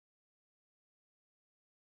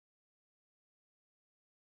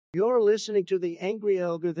You're listening to the Angry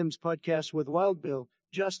Algorithms podcast with Wild Bill,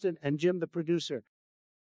 Justin, and Jim, the producer.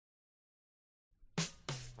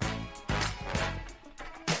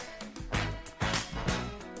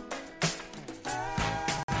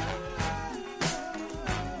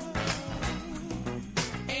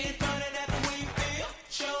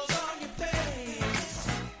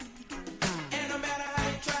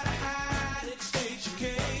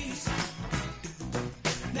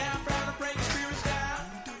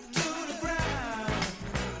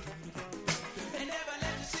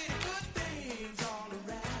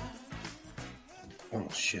 Oh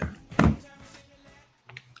shit!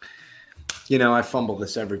 You know, I fumble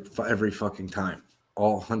this every fucking time.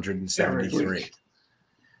 All 173.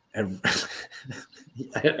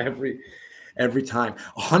 Every time.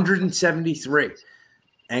 173.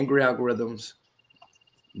 Angry Algorithms.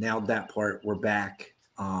 Nailed that part. We're back.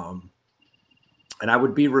 And I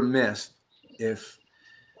would be remiss if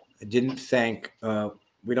I didn't thank.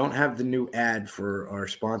 We don't have the new ad for our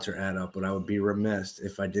sponsor ad up, but I would be remiss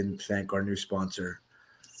if I didn't thank our new sponsor,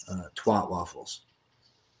 Twat Waffles.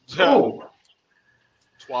 Oh,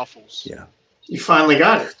 Waffles. Yeah. You finally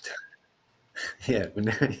got it. Yeah,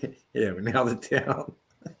 we nailed it down.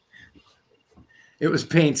 It was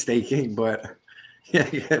painstaking, but yeah,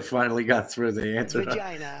 I finally got through. They answered.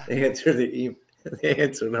 Vagina. They answered They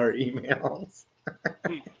answered our emails.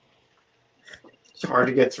 It's hard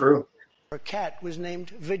to get through. Our cat was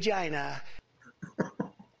named Vagina.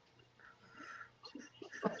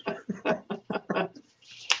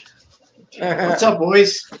 What's up,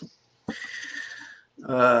 boys?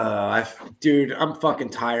 Dude, I'm fucking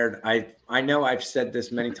tired. I know I've said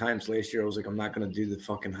this many times last year. I was like, I'm not gonna do the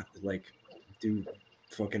fucking do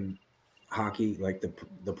fucking hockey like the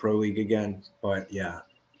pro league again. But yeah,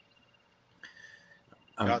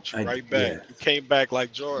 Got you right back. Yeah. You came back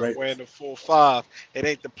like Jordan, Right. wearing the 4-5. It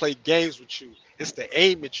ain't to play games with you. It's to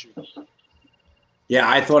aim at you. Yeah,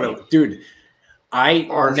 I thought it, dude. I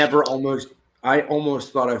Harsh.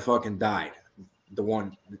 almost thought I fucking died. I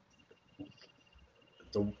went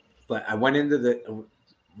into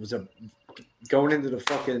going into the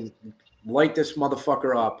fucking light this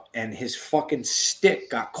motherfucker up, and his fucking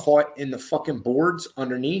stick got caught in the fucking boards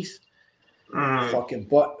underneath. Fucking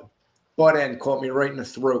butt end caught me right in the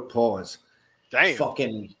throat. Pause. Damn.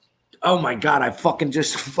 Fucking. Oh my god! I fucking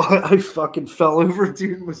fell over,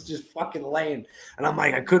 dude. Was just fucking laying, and I'm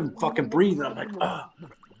like, I couldn't fucking breathe. And I'm like, oh,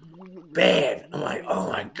 bad. I'm like,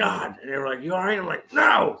 oh my god. And they were like, you all right? I'm like,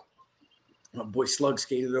 no. My boy Slug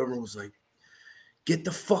skated over and was like, get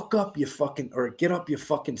the fuck up, you fucking, or get up, you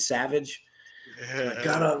fucking savage. And I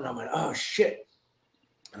got up and I'm like, oh shit.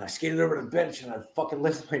 And I skated over to the bench and I fucking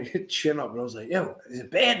lifted my chin up and I was like, yo, is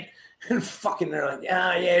it bad? And fucking they're like,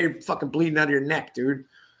 yeah, you're fucking bleeding out of your neck, dude.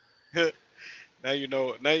 Now you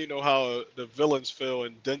know how the villains feel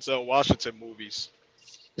in Denzel Washington movies.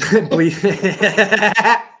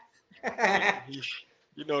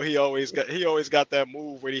 You know he always got that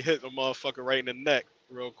move where he hit the motherfucker right in the neck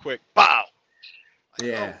real quick. Bow.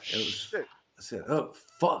 Yeah, Oh, shit. I said, oh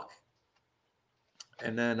fuck.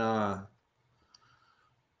 And then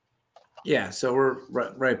yeah, so we're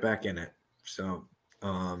right back in it. So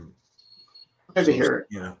Good to hear it.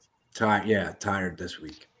 you know, tired this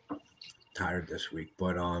week.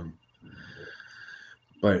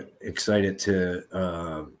 But excited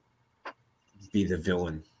to be the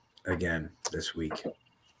villain again this week.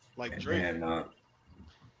 Like Drake. And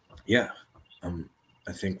yeah, I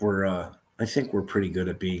think we're pretty good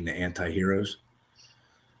at being the anti-heroes.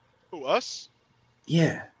 Who, us?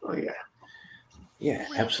 Yeah. Oh yeah. Yeah,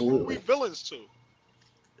 Who absolutely. we villains to?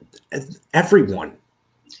 Everyone.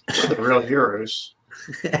 The real heroes.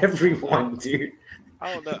 Everyone, dude.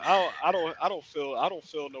 I don't know. I don't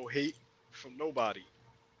feel no hate from nobody.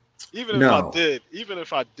 Even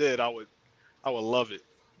if I did, I would love it.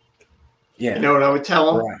 Yeah. You know what I would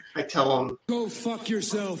tell them? Right. I tell them, Go fuck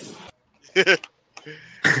yourself. that's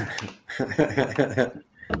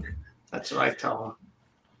what I tell them.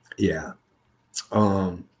 Yeah.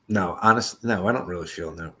 No, honestly, no, I don't really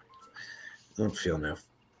feel no. I don't feel no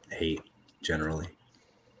hate generally.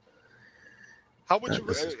 How would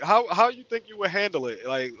how you think you would handle it?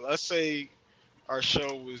 Like, let's say our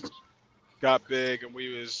show got big and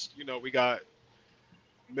we got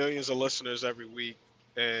millions of listeners every week,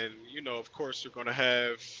 and of course you're gonna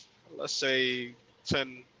have, let's say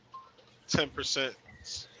 10%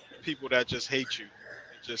 people that just hate you,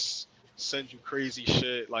 just send you crazy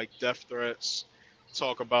shit like death threats,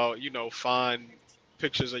 talk about, find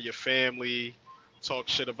pictures of your family, talk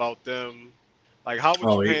shit about them. Like, how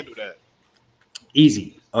would you handle that?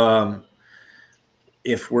 Easy.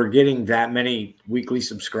 if we're getting that many weekly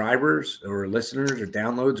subscribers or listeners or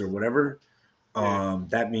downloads or whatever,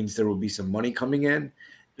 that means there will be some money coming in,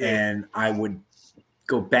 and I would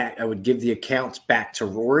go back. I would give the accounts back to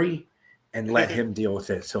Rory and let him deal with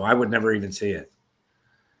it. So I would never even see it.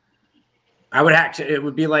 I would actually, it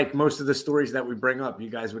would be like most of the stories that we bring up. You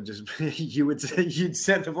guys would just, you'd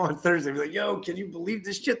send them on Thursday. Be like, yo, can you believe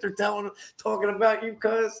this shit they're talking about you,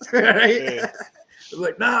 cuz? Right? Yeah.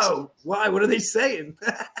 Like, no, why? What are they saying?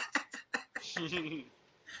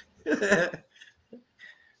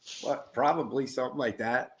 What, probably something like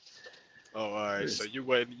that. Oh, all right. So you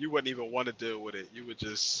wouldn't even want to deal with it. You would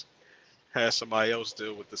just have somebody else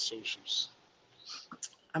deal with the socials.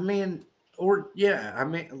 I mean, or yeah, I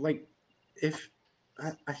mean, like, if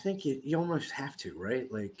I think you almost have to,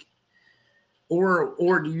 right? Like, or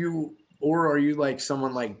are you like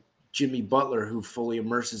someone like Jimmy Butler who fully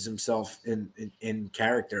immerses himself in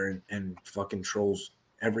character and fucking trolls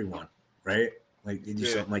everyone, right? Like, you do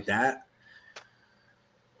something like that.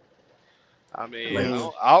 I mean,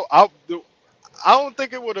 Like, I don't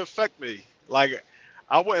think it would affect me. Like,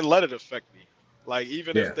 I wouldn't let it affect me. Like,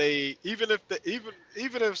 even if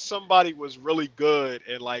somebody was really good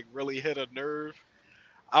and like really hit a nerve,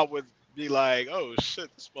 I would be like, oh shit,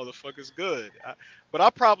 this motherfucker's good. But I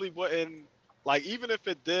probably wouldn't, like, even if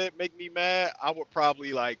it did make me mad, I would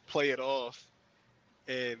probably like play it off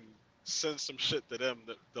and send some shit to them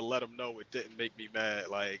to let them know it didn't make me mad.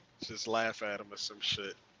 Like, just laugh at them or some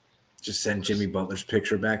shit. just send Jimmy Butler's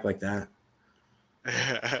picture back like that.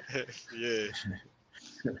 Yeah.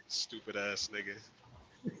 Stupid ass nigga.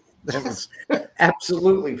 That was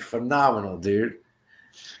absolutely phenomenal, dude.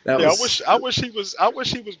 I wish he was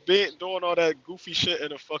doing all that goofy shit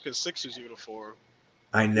in a fucking Sixers uniform.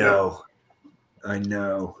 I know.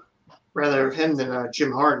 Rather of him than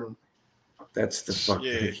Jim Harden. That's the fuck.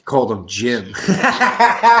 Yeah. He called him Jim. Harden.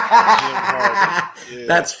 Yeah.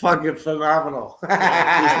 That's fucking phenomenal. He's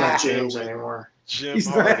not James anymore. Jim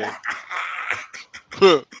Harden.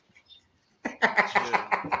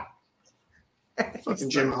 Fucking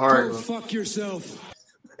Jim Harden. Go fuck yourself.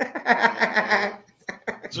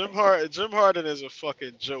 Jim Harden is a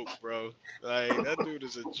fucking joke, bro. Like, that dude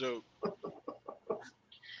is a joke.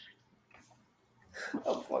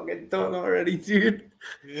 I'm fucking done already, dude.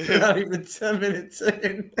 Not even 10 minutes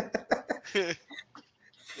in.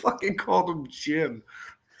 Fucking called him Jim.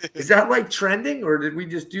 Is that like trending, or did we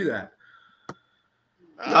just do that?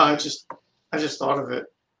 No, I just thought of it.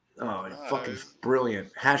 Oh, fucking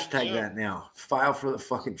brilliant. Hashtag that now. File for the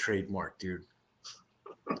fucking trademark, dude.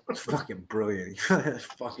 Fucking brilliant.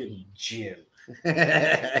 Fucking Jim.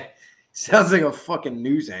 Sounds like a fucking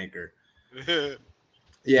news anchor.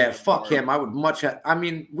 Yeah, fuck him. I would much I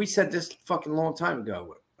mean, we said this fucking long time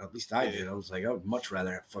ago. At least I did. I was like, I would much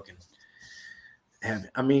rather have fucking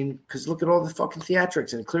I mean, because look at all the fucking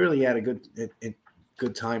theatrics, and clearly he had a good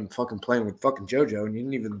time fucking playing with fucking JoJo, and you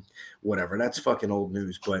didn't even whatever. That's fucking old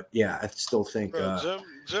news, but yeah, I still think bro,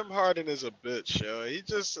 Jim Harden is a bitch, yo. He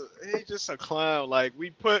just a clown. Like,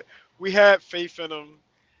 we had faith in him.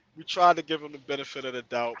 We tried to give him the benefit of the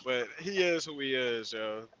doubt, but he is who he is,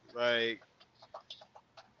 yo. Like,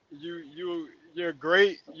 you're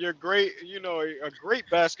great, you know, a great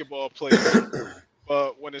basketball player.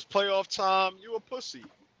 But when it's playoff time, you a pussy.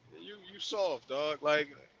 You soft, dog. Like,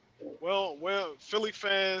 well, Philly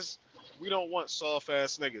fans, we don't want soft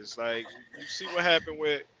ass niggas. Like, you see what happened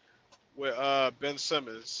with Ben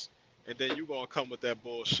Simmons, and then you gonna come with that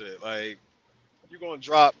bullshit. Like, you gonna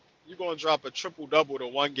drop a triple double to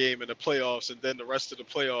one game in the playoffs, and then the rest of the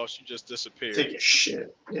playoffs you just disappear. Take a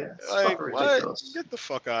shit. Yeah. It's Like, fucking what? ridiculous. Get the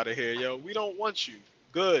fuck out of here, yo. We don't want you.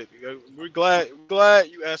 Good. We're glad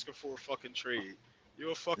you asking for a fucking trade.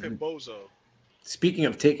 You're a fucking bozo. Speaking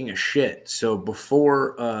of taking a shit, so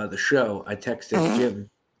before the show, I texted Jim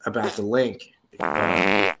about the link,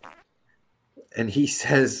 and he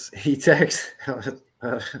texts, he's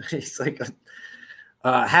like,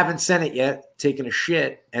 haven't sent it yet, taking a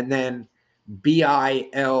shit, and then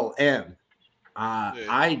BILM.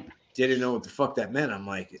 I didn't know what the fuck that meant. I'm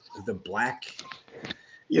like, the black.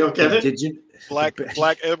 You don't get it? Black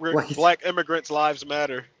immigrants' lives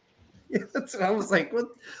matter. Yeah, that's what I was like. What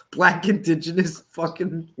Black Indigenous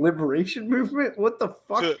fucking liberation movement? What the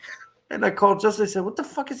fuck? And I called Justin. I said, "What the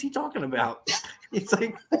fuck is he talking about?" He's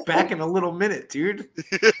like, "Back in a little minute, dude."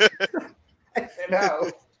 I said,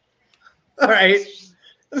 "No." All right.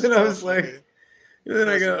 And then I was like,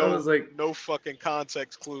 I was like, no fucking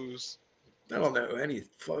context clues. I don't know any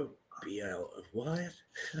fuck BL what?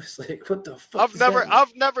 I was like, what the fuck?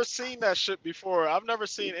 I've never seen that shit before. I've never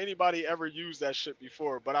seen anybody ever use that shit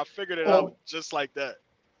before, but I figured it out just like that.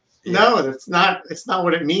 No, that's not. It's not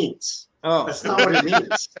what it means. Oh, That's not what it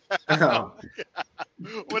means. Oh.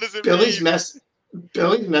 What does it Billy's mean?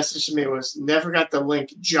 Billy's message to me was never got the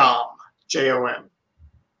link JOM, JOM.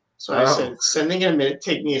 So I said, sending in a minute,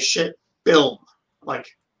 take me a shit, Bilm.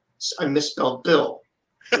 Like, I misspelled Bill.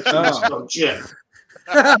 Like you misspelled Jim.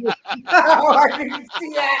 Oh, I didn't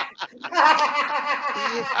see that.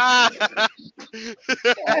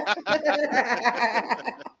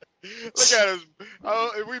 Look at us.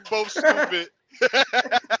 Oh, we both stupid.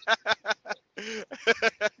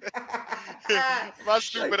 My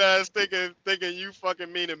stupid ass thinking you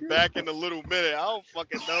fucking meaning back in a little minute. I don't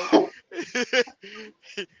fucking know.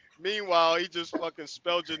 Meanwhile, he just fucking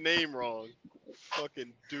spelled your name wrong.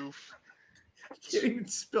 Fucking doof. Can't even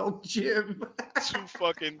spell Jim. Two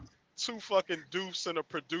fucking doofs and a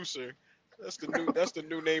producer. That's the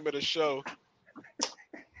new name of the show.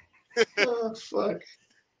 Oh, fuck.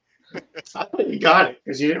 I thought you got it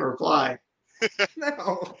because you didn't reply.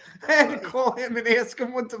 No, I had to call him and ask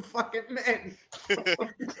him what the fuck it meant.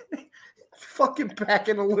 Fucking back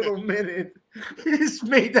in a little minute. He just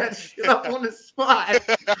made that shit up on the spot.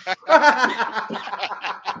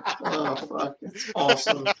 Oh, fuck. That's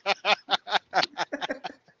awesome.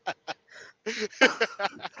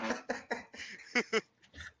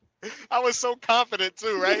 I was so confident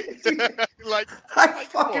too, right? like I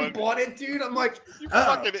fucking bought it, dude. I'm like, you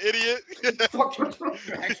fucking idiot. Fucking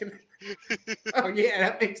back in. Oh yeah,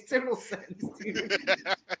 that makes total sense, dude.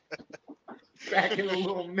 Back in a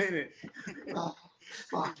little minute. Oh,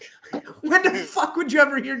 fuck. When the fuck would you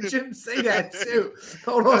ever hear Jim say that too?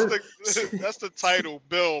 Hold on. That's the title,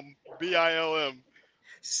 Bilm, B-I-L-M.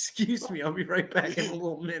 Excuse me, I'll be right back in a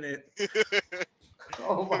little minute.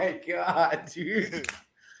 Oh my god, dude.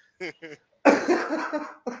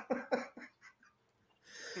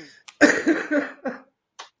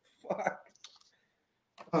 Fuck.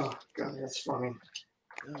 Oh, God, that's funny.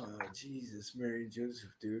 Oh, Jesus, Mary and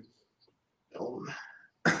Joseph, dude. Oh,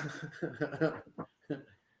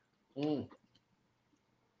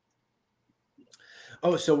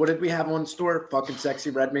 so what did we have on store? Fucking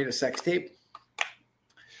Sexy Red made a sex tape?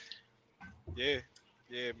 Yeah,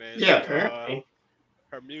 man. Yeah, apparently.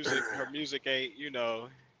 Her music ain't,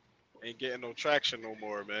 ain't getting no traction no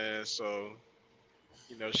more, man. So,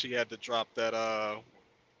 she had to drop that.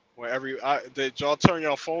 Did y'all turn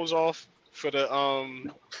your phones off for the Oh,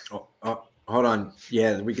 hold on.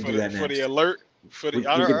 Yeah, we can do that next. For the alert.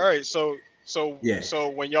 All right. So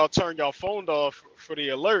when y'all turn your phone off for the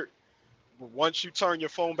alert, once you turn your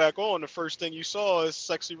phone back on, the first thing you saw is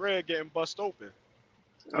Sexy Red getting bust open.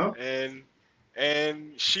 Oh.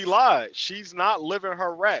 And she lied. She's not living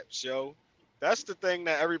her raps, yo. That's the thing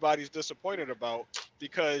that everybody's disappointed about,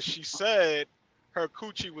 because she said her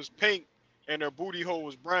coochie was pink and her booty hole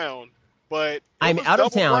was brown, but I'm out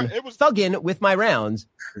of town, thuggin' with my rounds.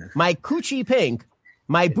 My coochie pink,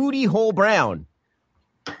 my booty hole brown.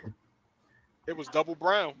 It was double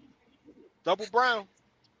brown. Double brown.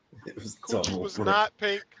 It was coochie was not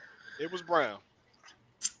pink. It was brown.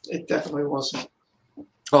 It definitely wasn't.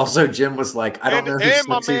 Also, Jim was like, I don't know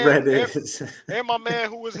who Sexy Red is. And my man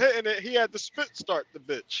who was hitting it, he had to spit start the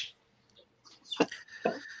bitch.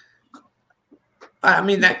 I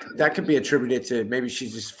mean, that could be attributed to maybe she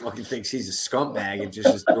just fucking thinks he's a scumbag and just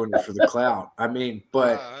is doing it for the clout. I mean,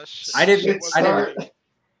 but I didn't.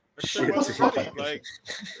 Shit was funny. Like,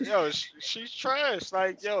 yo, she's trash.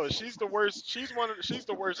 Like, yo, she's the worst. She's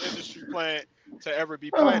the worst industry plant to ever be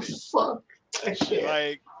planted. Oh, fuck.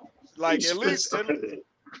 Like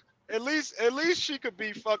at least she could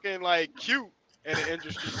be fucking like cute in an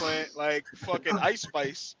industry plant, like fucking Ice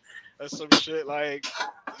Spice or some shit. Like,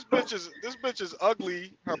 this bitch is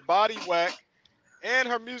ugly, her body whack, and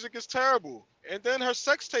her music is terrible. And then her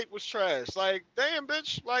sex tape was trash. Like, damn,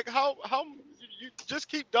 bitch. Like, how you just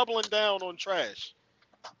keep doubling down on trash?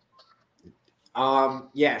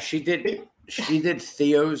 Yeah, she did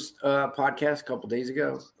Theo's podcast a couple days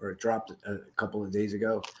ago, or it dropped a couple of days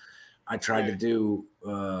ago. I tried to do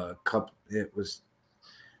a couple. It was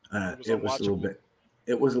a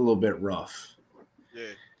little bit rough.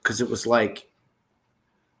 Yeah, because it was like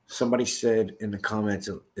somebody said in the comments.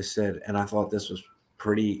 It said, and I thought this was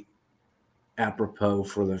pretty apropos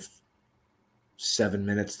for the 7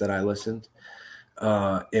 minutes that I listened.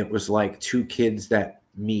 It was like two kids that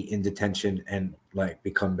meet in detention and like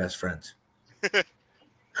become best friends.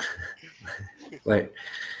 like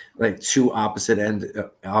two opposite ends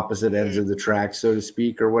of the track, so to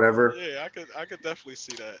speak, or whatever. Yeah, I could definitely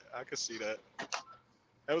see that. I could see that.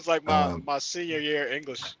 It was like my senior year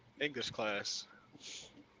English class.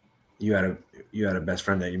 You had a best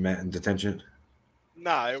friend that you met in detention?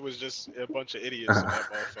 Nah, it was just a bunch of idiots in that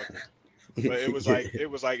motherfucker. But it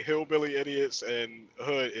was like hillbilly idiots and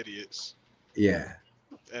hood idiots. Yeah.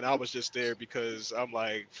 And I was just there because I'm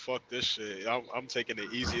like, fuck this shit. I'm taking the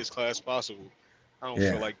easiest class possible. I don't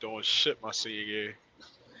feel like doing shit my senior year.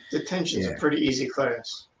 Detention's a pretty easy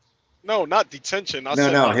class. No, not detention. I No,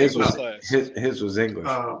 said no, my his English was class. his was English.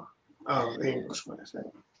 Oh, the English class.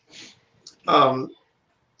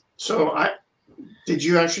 So did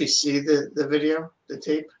you actually see the video, the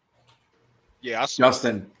tape? Yeah, I saw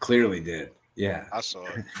Justin clearly did. Yeah, I saw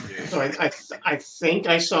it. Yeah. So I think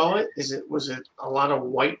I saw it. Was it a lot of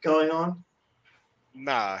white going on?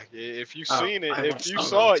 Nah, if you seen it, I if watched you some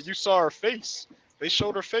saw of it, you saw her face. They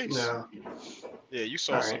showed her face. No. Yeah, you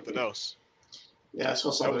saw All right. something else. Yeah, I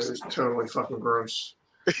saw something that was totally fucking gross.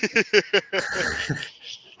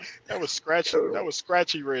 That was scratchy. Totally. That was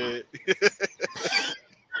scratchy red.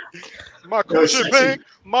 My That was coochie sexy. pink,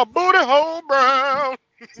 my booty hole brown.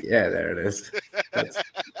 yeah, there it is.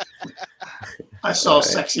 I saw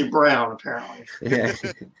sexy brown apparently. Yeah.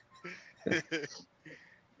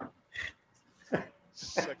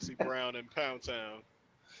 Sexy brown in Pound Town.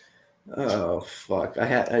 Oh fuck!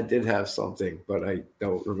 I did have something, but I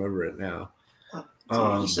don't remember it now.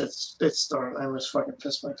 Dude, you said spit start. I almost fucking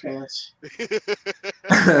pissed my pants.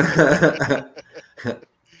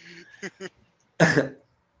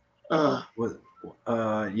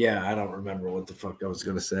 Yeah, I don't remember what the fuck I was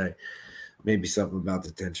gonna say. Maybe something about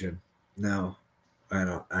detention. No, I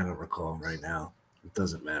don't recall right now. It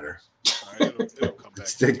doesn't matter. Right, it'll come back.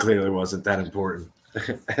 It clearly wasn't that important.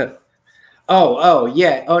 Oh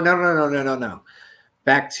yeah. Oh no.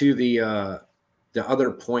 Back to the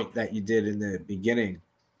other point that you did in the beginning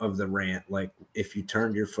of the rant, like if you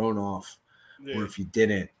turned your phone off or if you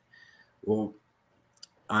didn't. Well,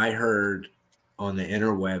 I heard on the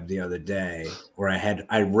interweb the other day, or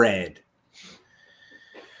I read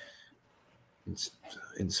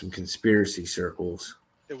in some conspiracy circles.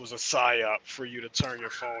 It was a psyop for you to turn your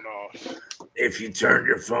phone off. If you turned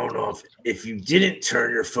your phone off, if you didn't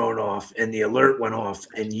turn your phone off and the alert went off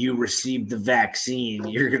and you received the vaccine,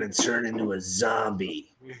 you're going to turn into a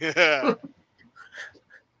zombie. Yeah.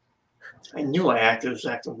 I knew I was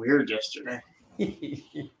acting weird yesterday.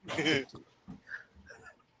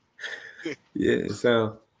 Yeah,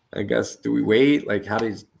 so I guess, do we wait? Like, how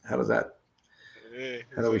does that? Yeah.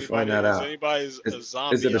 How do we find that out? Is anybody a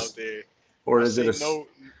zombie out there? Or is it a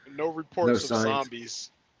no reports no of signs. zombies?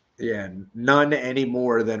 Yeah, none any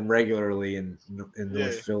more than regularly in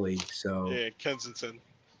North Philly. So yeah, Kensington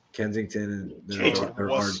and they're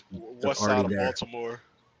west side already of there. Baltimore.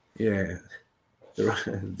 Yeah,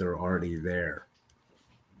 they're already there.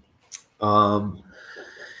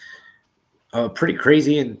 Pretty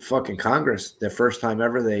crazy in fucking Congress. The first time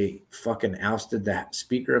ever they fucking ousted the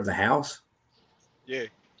Speaker of the House. Yeah,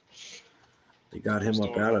 they got him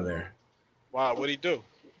up out of there. Wow, what'd he do?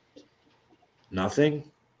 Nothing.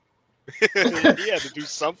 He had to do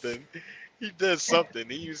something. He did something.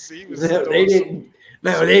 He was No, they didn't.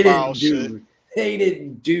 No, they didn't do. They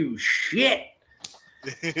didn't do shit.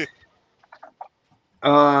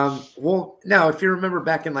 Well, now, if you remember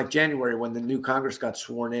back in like January when the new Congress got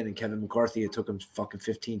sworn in and Kevin McCarthy, it took him fucking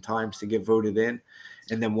 15 times to get voted in,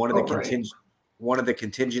 and then one of the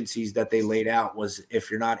contingencies that they laid out was if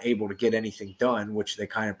you're not able to get anything done, which they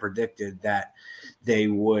kind of predicted that they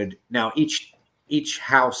would. Now, each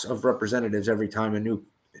House of Representatives, every time a new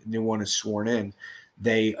one is sworn in,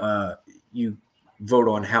 you vote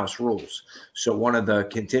on House rules. So one of the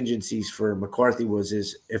contingencies for McCarthy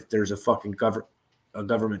is if there's a fucking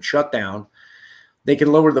government shutdown, they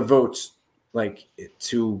can lower the votes like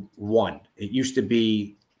to 1. It used to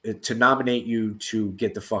be to nominate you to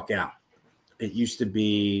get the fuck out. It used to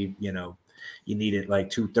be, you needed like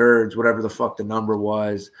 2/3, whatever the fuck the number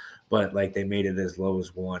was, but like they made it as low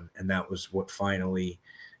as 1, and that was what finally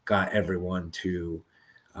got everyone to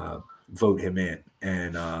vote him in,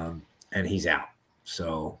 and he's out.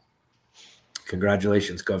 So,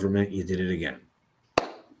 congratulations, government, you did it again.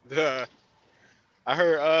 I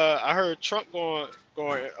heard Trump going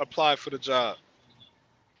to apply for the job.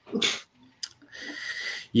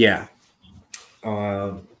 Yeah.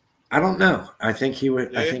 I don't know. I think he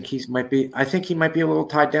would. Yeah. I think he might be a little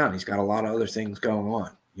tied down. He's got a lot of other things going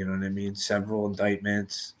on. You know what I mean? Several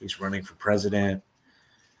indictments. He's running for president.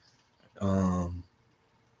 Yeah,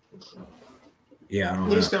 I don't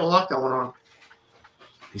know. He's got a lot going on.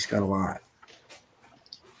 He's got a lot.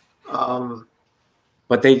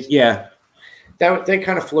 But they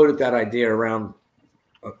kind of floated that idea around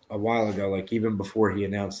a while ago, like even before he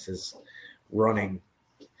announced his running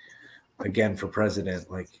again for president,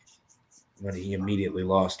 like when he immediately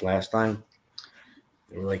lost last time.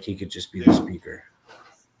 They were like he could just be the speaker.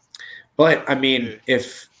 But I mean,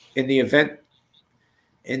 if in the event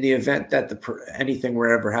that anything were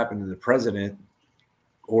ever happened to the president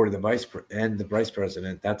or the vice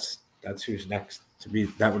president, that's who's next to be.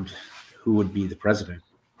 Who would be the president?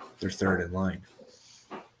 They're third in line.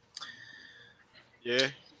 Yeah.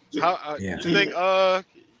 How you think? How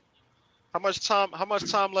much time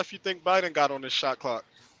left you think Biden got on this shot clock?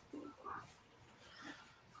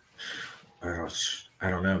 I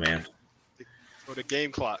don't know, man. Or the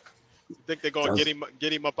game clock? You think they're gonna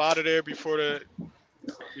get him up out of there before he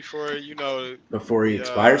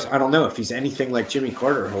expires? I don't know. If he's anything like Jimmy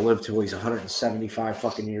Carter, he'll live till he's 175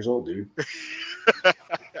 fucking years old, dude.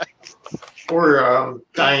 Or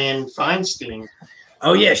Dianne Feinstein.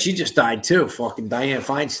 Oh yeah, she just died too. Fucking Dianne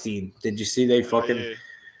Feinstein. Did you see they fucking? Yeah.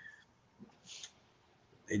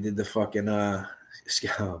 They did the fucking. Oh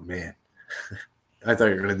man, I thought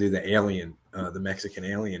you were gonna do the alien, the Mexican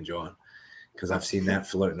alien, John, because I've seen that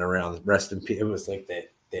floating around. Rest in peace. It was like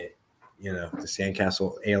that. The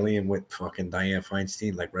sandcastle alien with fucking Dianne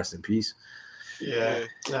Feinstein. Like rest in peace. Yeah.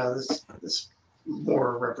 No, this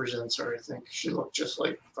more represents her. I think she looked just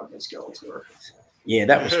like fucking Skeletor. Yeah,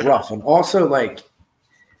 that was rough, and also like.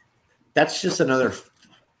 That's just a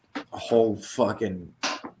whole bunch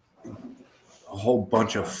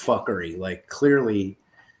of fuckery. Like clearly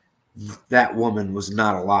that woman was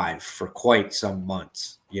not alive for quite some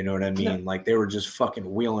months. You know what I mean? Yeah. Like they were just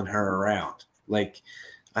fucking wheeling her around. Like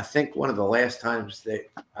I think one of the last times that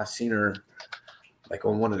I seen her like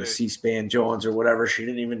on one of the C-SPAN Johns or whatever, she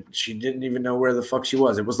didn't even know where the fuck she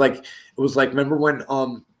was. It was like remember when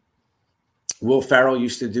Will Ferrell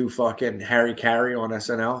used to do fucking Harry Carey on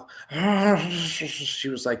SNL. She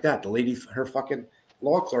was like that. The lady, her fucking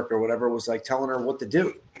law clerk or whatever, was like telling her what to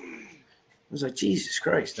do. I was like, Jesus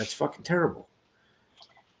Christ, that's fucking terrible.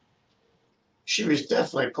 She was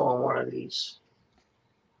definitely pulling one of these.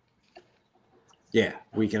 Yeah,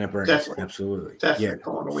 Weekend at Bernie's. Definitely. Absolutely. Definitely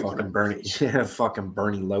pulling a fucking Bernie. Yeah, fucking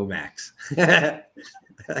Bernie Lomax.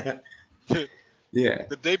 Yeah.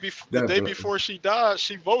 The day before she died,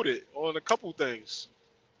 she voted on a couple things.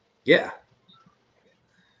 Yeah.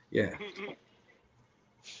 Yeah.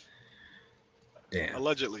 Yeah.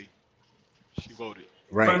 Allegedly, she voted.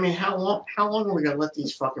 Right. But I mean, how long are we gonna let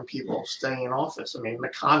these fucking people stay in office? I mean,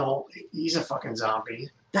 McConnell, he's a fucking zombie.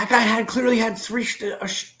 That guy clearly had three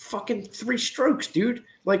strokes, dude.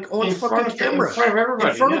 Like on fucking camera, in front of everybody,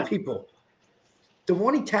 in front of people. The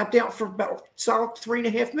one he tapped out for about solid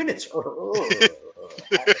 3.5 minutes.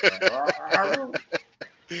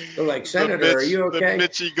 They're like, Senator, are you okay? The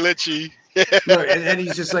Mitchy glitchy. Look, and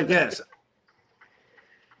he's just like, yes.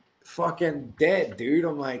 Fucking dead, dude.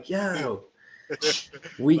 I'm like, yo.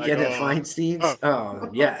 Weekend at Feinstein's?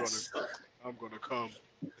 Yes. I'm gonna come.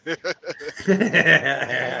 The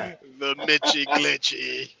Mitchy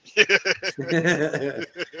glitchy.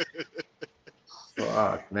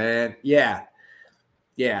 Fuck, man. Yeah.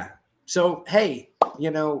 Yeah. So, hey, I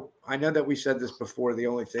know that we said this before. The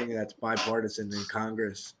only thing that's bipartisan in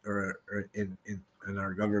Congress or in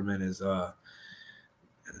our government is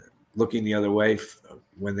looking the other way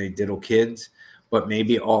when they diddle kids, but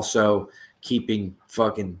maybe also keeping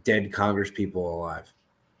fucking dead Congress people alive.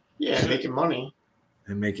 Yeah, making money.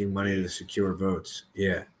 And making money to secure votes.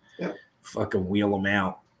 Yeah. Yep. Fucking wheel them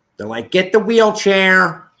out. They're like, get the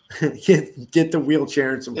wheelchair. get the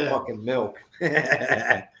wheelchair and some fucking milk.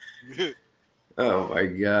 Oh my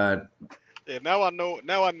God. Yeah, now I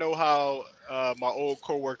know how my old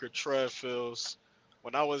coworker Trev feels.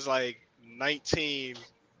 When I was like 19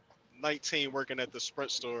 working at the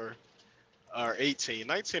Sprint store, or 19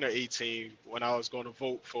 or 18, when I was going to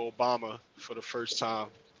vote for Obama for the first time.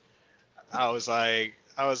 I was like,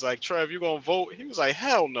 Trev, you gonna vote? He was like,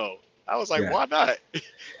 hell no. I was like, why not?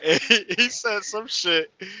 And he said some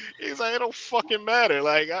shit. He's like, it don't fucking matter.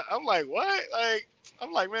 Like, I'm like, what? Like,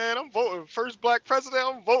 I'm like, man, I'm voting. First black president,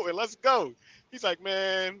 I'm voting. Let's go. He's like,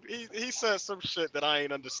 man, he said some shit that I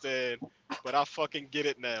ain't understand, but I fucking get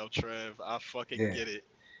it now, Trev. I fucking get it.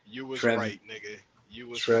 You was right, nigga. You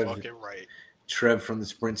was fucking right. Trev from the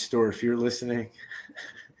Sprint store, if you're listening.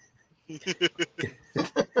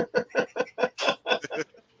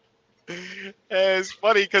 It's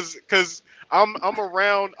funny because I'm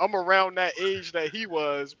around that age that he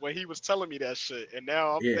was when he was telling me that shit, and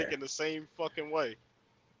now I'm thinking the same fucking way.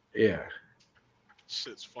 Yeah,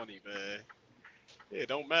 shit's funny, man. It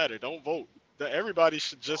don't matter. Don't vote. Everybody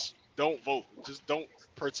should just don't vote. Just don't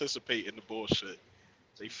participate in the bullshit.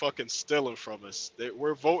 They fucking stealing from us.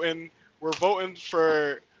 We're voting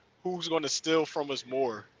for who's going to steal from us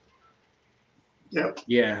more. Yep.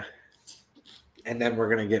 Yeah. And then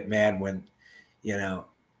we're going to get mad when, you know,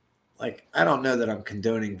 like, I don't know that I'm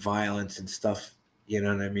condoning violence and stuff, you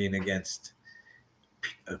know what I mean, against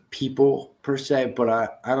people per se, but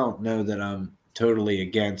I don't know that I'm totally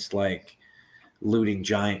against like looting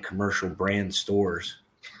giant commercial brand stores.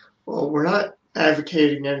 Well, we're not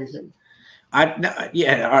advocating anything.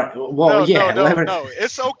 Yeah. All right. Well, No.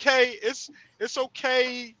 It's okay. It's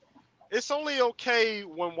okay. It's only okay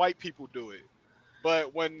when white people do it.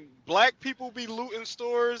 But when black people be looting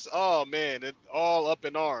stores, oh man, it all up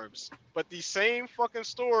in arms. But these same fucking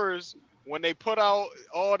stores, when they put out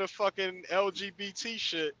all the fucking LGBT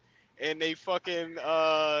shit and they fucking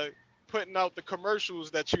putting out the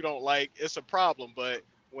commercials that you don't like, it's a problem. But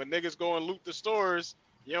when niggas go and loot the stores,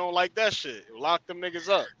 you don't like that shit. Lock them niggas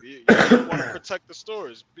up. You want to protect the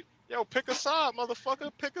stores. Yo, pick a side,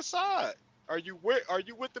 motherfucker. Pick a side. Are you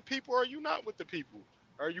with the people or are you not with the people?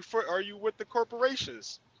 Are you with the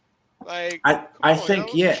corporations? Like, I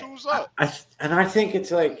think, yo, yeah. choose up. I think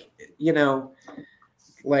it's like, you know,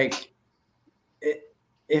 like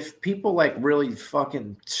if people like really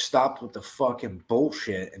fucking stopped with the fucking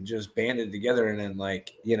bullshit and just banded together, and then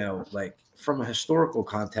like, you know, like from a historical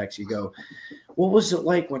context, you go, what was it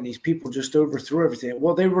like when these people just overthrew everything?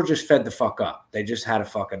 Well, they were just fed the fuck up. They just had a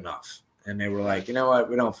fuck enough. And they were like, you know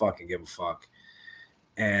what? We don't fucking give a fuck.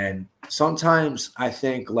 And sometimes I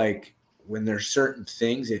think like when there's certain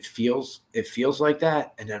things, it feels like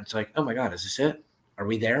that. And then it's like, oh my God, is this it? Are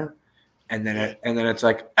we there? And then it's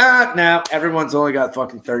like, no, everyone's only got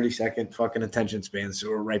fucking 30-second fucking attention span. So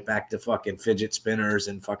we're right back to fucking fidget spinners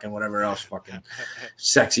and fucking whatever else, fucking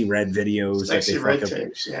sexy red videos. Sexy red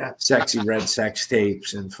tapes, yeah. Sexy red sex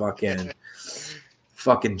tapes and fucking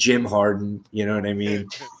Jim Harden, you know what I mean?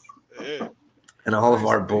 And all of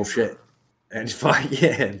our bullshit. And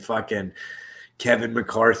fucking Kevin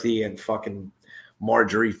McCarthy and fucking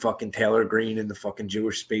Marjorie fucking Taylor Greene and the fucking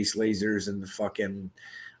Jewish space lasers and the fucking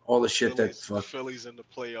all the shit Phillies in the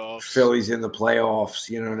playoffs. Phillies in the playoffs,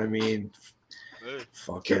 you know what I mean?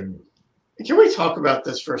 Fucking. Can we talk about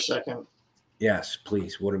this for a second? Yes,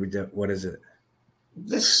 please. What do we do? What is it?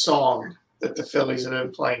 This song that the Phillies have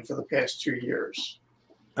been playing for the past 2 years.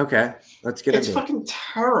 Okay, let's get into it. It's fucking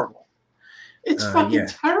terrible. It's fucking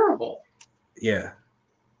terrible. Yeah.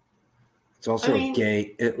 It's also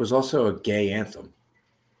it was also a gay anthem.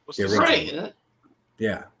 What's the right?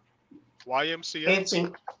 Yeah.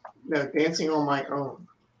 YMCA? Dancing on My Own.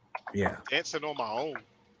 Yeah. Dancing on My Own.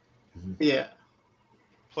 Mm-hmm. Yeah.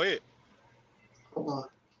 Play it. Hold on.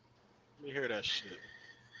 Let me hear that shit.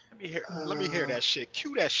 Let me hear that shit.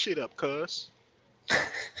 Cue that shit up, cuz.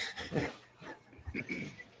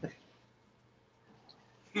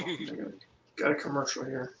 Got a commercial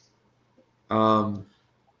here.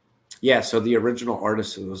 Yeah, so the original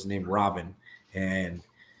artist was named Robin, and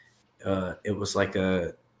it was like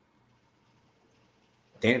a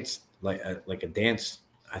dance, like a dance,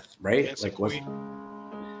 right? Dance like queen.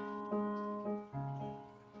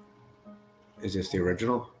 Is this the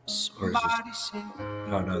original? Or is this?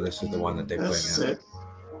 Oh no, this is the one that they play now. It.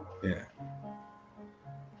 Yeah.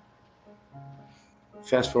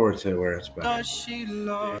 Fast forward to where it's better. Yeah, get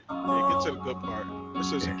to the good part.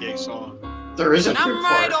 This is a gay song. There is a good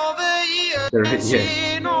part.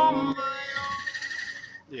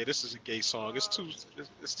 Yeah, this is a gay song. It's too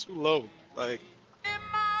low. Like,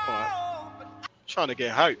 I'm trying to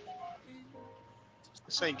get hype.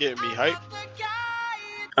 This ain't getting me hype.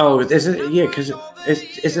 Oh, isn't because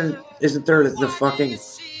isn't there the fucking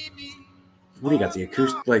what do you got the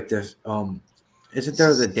acoustic like this isn't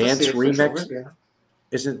there the dance remix?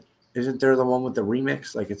 Isn't there the one with the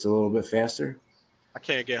remix? Like it's a little bit faster. I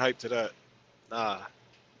can't get hyped to that. Nah.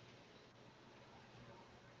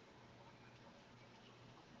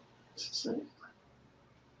 Somebody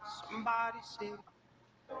said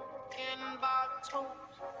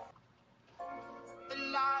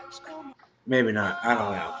maybe not. I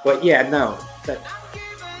don't know. But yeah, no. That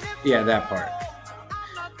part.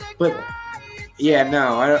 But yeah,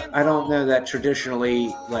 no, I don't know that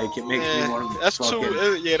traditionally. Like it makes me want to. That's too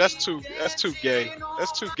gay.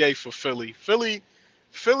 That's too gay for Philly. Philly's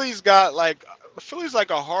like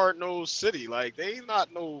a hard nosed city. Like they ain't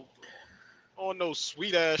not no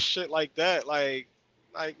sweet ass shit like that. Like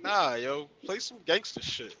nah, yo, play some gangster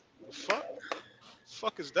shit. The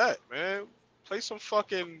fuck is that, man? Play some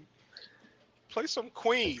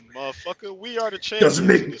Queen, motherfucker. We are the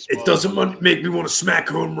champions. It doesn't make me want to smack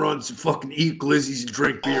home runs and fucking eat glizzies and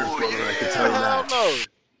drink beers, brother. Yeah, I can tell you that. No.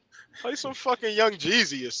 Play some fucking Young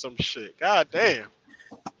Jeezy or some shit. God damn.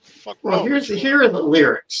 Fuck. Well, here are the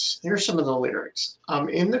lyrics. Here's some of the lyrics. I'm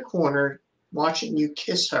in the corner watching you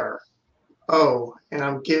kiss her. Oh, and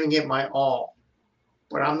I'm giving it my all.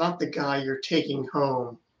 but I'm not the guy you're taking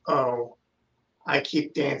home. Oh, I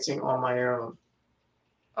keep dancing on my own.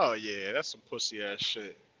 Oh yeah, that's some pussy ass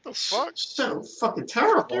shit. The fuck? So fucking Fuck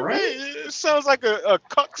terrible, you right? mean? It sounds like a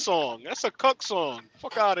cuck song. That's a cuck song.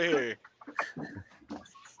 Fuck out of here.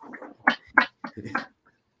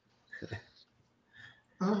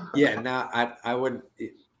 Yeah, no, I would.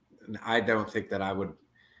 I don't think that I would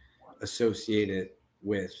associate it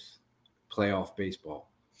with playoff baseball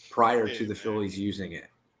prior to the Phillies using it.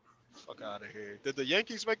 Fuck out of here. Did the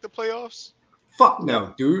Yankees make the playoffs? Fuck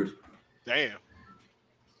no, dude. Damn.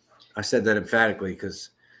 I said that emphatically because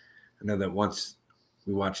I know that once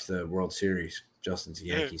we watched the World Series, Justin's a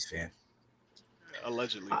Yankees fan.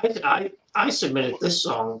 Allegedly. I submitted this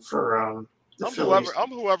song for the Phillies. I'm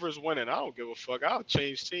whoever's winning. I don't give a fuck. I'll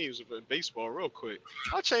change teams in baseball real quick.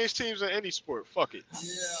 I'll change teams in any sport. Fuck it.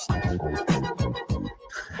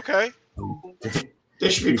 Okay. They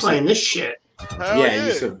should be playing this shit. Hell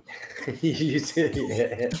yeah. You said,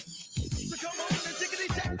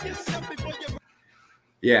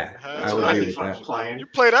 yeah. I would agree with that. Playing. You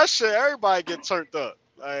play that shit, everybody get turned up.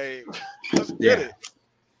 Like, let's get it.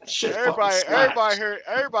 Shit Everybody hear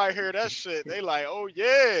that shit. They like, oh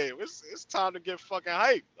yeah, it's time to get fucking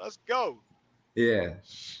hype. Let's go. Yeah.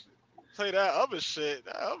 Play that other shit.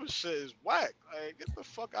 That other shit is whack. Like, get the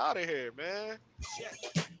fuck out of here, man.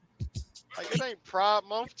 Like, it ain't Pride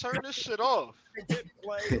Month. Turn this shit off.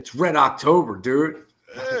 It's Red October, dude.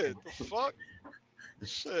 Yeah, the fuck?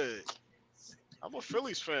 Shit. I'm a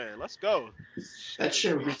Phillies fan. Let's go. That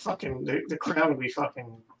shit would be fucking. The crowd would be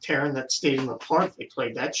fucking tearing that stadium apart if they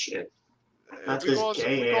played that shit. Not this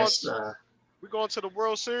gay ass. We going to the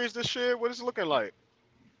World Series this year? What is it looking like?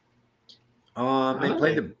 They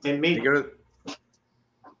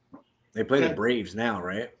played the Braves now,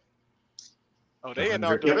 right? Oh, they in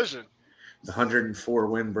our division. The 104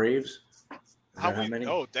 win Braves. How many?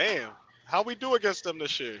 Oh, damn. How we do against them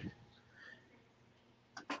this year?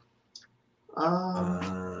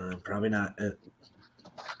 Probably not.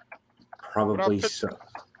 Probably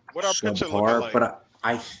what our pitcher looking like? But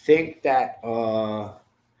I think that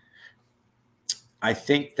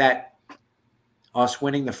us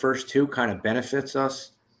winning the first two kind of benefits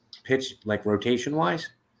us, pitch like rotation wise.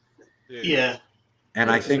 Yeah. And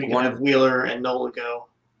I think one of Wheeler and Nola go.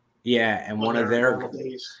 Yeah, and one of their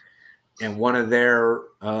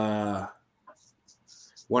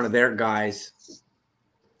guys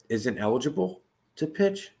isn't eligible to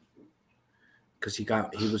pitch because he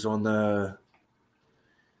was on the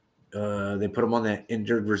they put him on the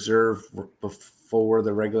injured reserve before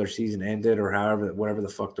the regular season ended or whatever the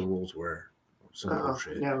fuck the rules were. Some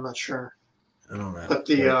bullshit. Yeah, I'm not sure. I don't know. But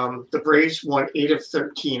the Braves won 8 of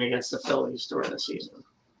 13 against the Phillies during the season.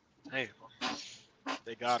 Hey,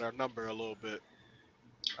 they got our number a little bit.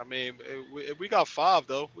 I mean, we got 5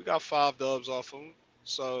 though. We got 5 dubs off them.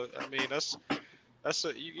 So I mean, that's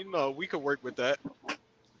we could work with that.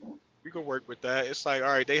 We could work with that. It's like, all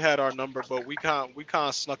right, they had our number, but we kind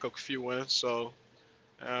of snuck a few in. So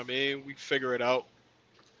I mean, we figure it out.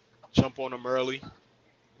 Jump on them early,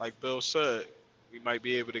 like Bill said. We might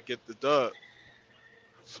be able to get the dub.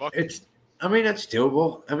 Fuck it. I mean, it's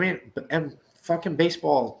doable. I mean, and fucking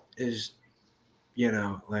baseball is,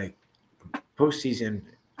 like postseason,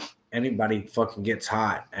 anybody fucking gets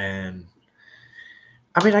hot. And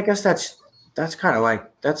I mean, I guess that's kind of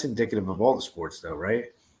like, that's indicative of all the sports though,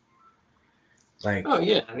 right? Like, oh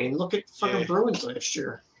yeah. I mean, look at fucking Bruins last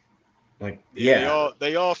year. Like,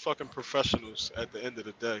 they all fucking professionals at the end of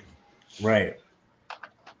the day. Right.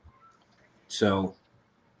 So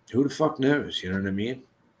who the fuck knows? You know what I mean?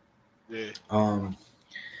 Yeah.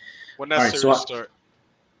 When that series start?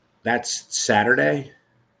 That's Saturday.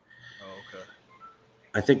 Oh, okay.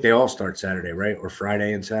 I think they all start Saturday, right? Or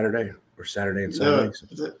Friday and Saturday, or Saturday and Sunday.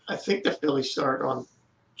 I think the Phillies start on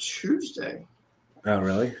Tuesday. Oh,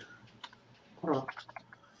 really? Hold on.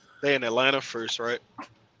 They in Atlanta first, right?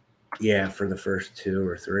 Yeah, for the first 2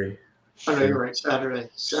 or 3. Oh, no, you're right. Saturday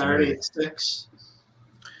at 6.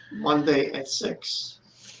 Monday at 6.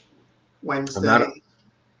 Wednesday.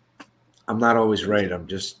 I'm not always right. I'm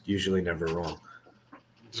just usually never wrong.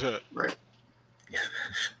 Right.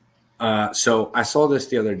 So I saw this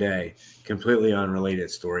the other day, completely unrelated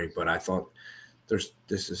story, but I thought there's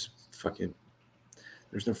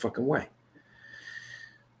no fucking way.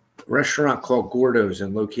 A restaurant called Gordo's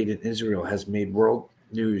and located in Israel has made world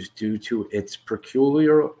news due to its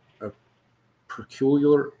peculiar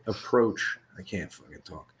approach. I can't fucking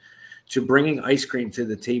talk. To bringing ice cream to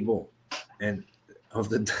the table and of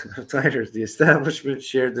the diners. The establishment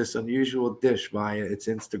shared this unusual dish via its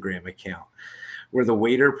Instagram account, where the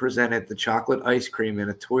waiter presented the chocolate ice cream in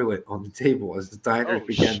a toilet on the table as the diners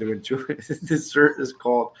began to enjoy it. This dessert is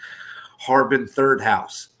called Harbin Third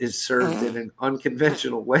House, is served in an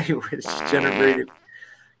unconventional way, which generated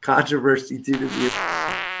controversy due to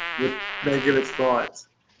the negative thoughts.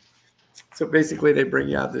 So basically, they bring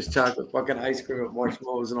you out this chocolate fucking ice cream with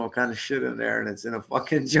marshmallows and all kind of shit in there, and it's in a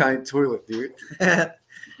fucking giant toilet, dude.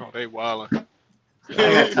 Oh, they wildin'. I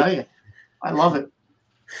gotta tell you, I love it.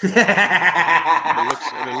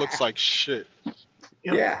 It looks like shit.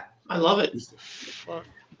 Yep. Yeah, I love it. Fuck.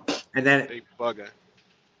 and then They bugging.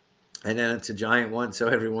 it's a giant one, so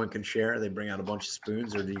everyone can share. They bring out a bunch of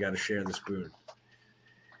spoons, or do you got to share the spoon?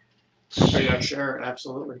 I gotta share it,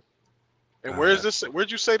 absolutely. And where is this? Where'd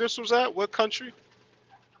you say this was at? What country?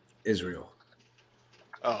 Israel.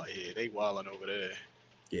 Oh yeah, they wilding over there.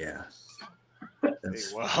 Yeah, They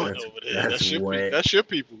wilding over there. that's That's your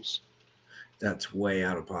people's. That's way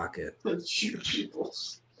out of pocket. It's your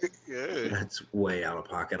people's. Yeah. That's way out of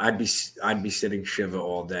pocket. I'd be sitting Shiva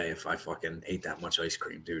all day if I fucking ate that much ice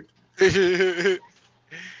cream, dude.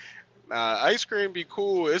 Nah, ice cream be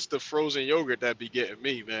cool. It's the frozen yogurt that be getting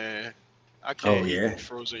me, man. I can't eat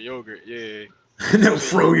frozen yogurt. Yeah. No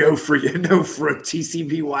froyo for you. No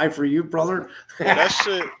TCBY for you, brother. That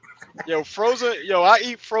shit. I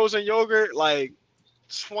eat frozen yogurt like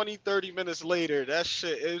 20, 30 minutes later. That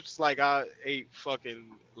shit, it's like I ate fucking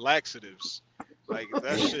laxatives. Like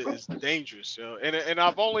that shit is dangerous, yo. And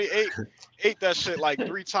I've only ate that shit like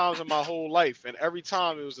 3 times in my whole life, and every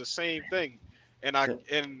time it was the same thing. And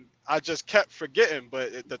I just kept forgetting,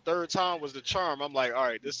 but the third time was the charm. I'm like, all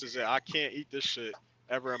right, this is it. I can't eat this shit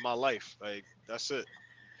ever in my life. Like that's it.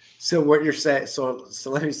 So what you're saying? So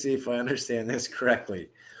let me see if I understand this correctly.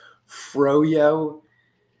 Froyo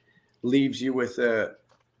leaves you with a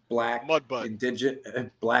black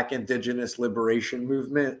indigenous liberation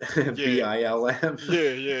movement. BILM.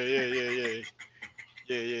 Yeah.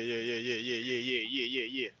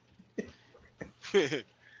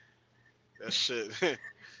 That shit.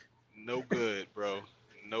 No good, bro.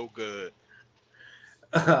 No good.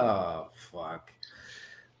 Oh fuck.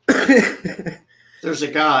 There's a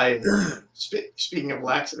guy. Speaking of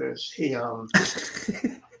laxatives, he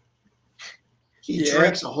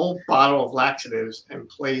drinks a whole bottle of laxatives and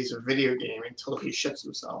plays a video game until he shits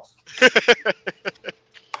himself. Does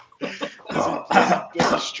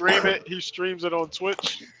he stream it? He streams it on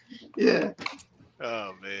Twitch. Yeah.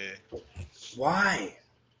 Oh man. Why?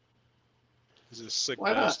 He's a sick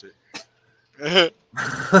Why bastard.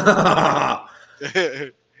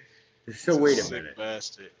 So wait a minute.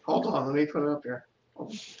 Bastard. Hold on, let me put it up here.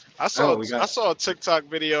 I saw a TikTok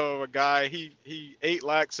video of a guy. He ate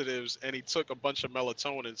laxatives and he took a bunch of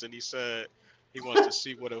melatonins and he said he wants to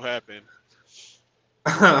see what will happen.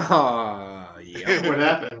 Yeah. What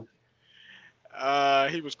happened?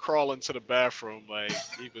 He was crawling to the bathroom like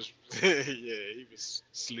he was. He was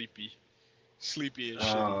sleepy and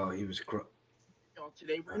shit. Oh, he was.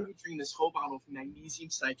 Today we're going to be drinking this whole bottle of magnesium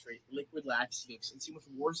citrate liquid laxatives and see what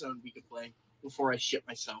Warzone we could play before I shit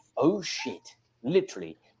myself. Oh shit.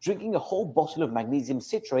 Literally, drinking a whole bottle of magnesium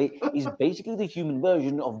citrate is basically the human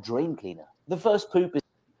version of drain cleaner. The first poop is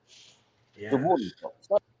the water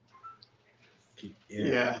drop.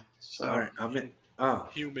 Yeah. So all right, I'm in.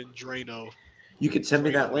 Human Drano. You could send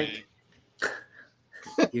me that link.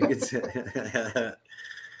 You could send.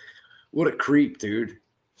 What a creep, dude.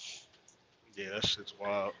 Yeah, that shit's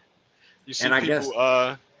wild. You see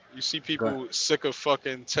you see people sick of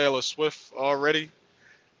fucking Taylor Swift already.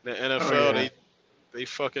 The NFL, they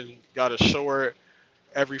fucking got to show her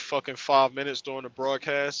every fucking 5 minutes during the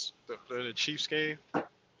broadcast during the Chiefs game.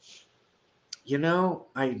 You know,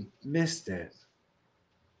 I missed it.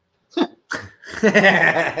 Yeah,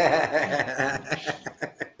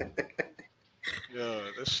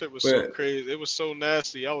 that shit was so crazy. It was so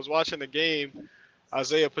nasty. I was watching the game.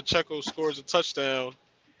 Isaiah Pacheco scores a touchdown.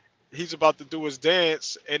 He's about to do his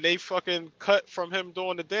dance, and they fucking cut from him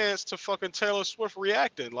doing the dance to fucking Taylor Swift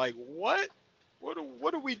reacting. Like, what? What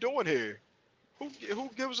are we doing here? Who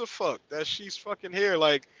gives a fuck that she's fucking here?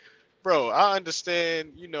 Like, bro, I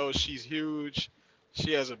understand, she's huge.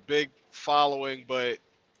 She has a big following, but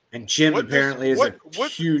and Jim apparently is a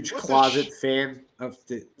huge closet fan of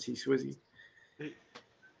the T-Swizzy.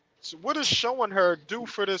 So what is showing her do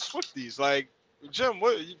for the Swifties? Like, Jim,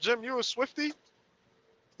 you a Swiftie?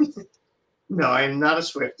 No, I'm not a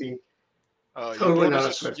Swiftie. Totally not a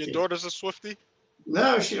Swiftie. Your daughter's a Swiftie?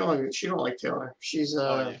 No, she don't like Taylor. She's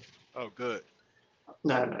Oh, good.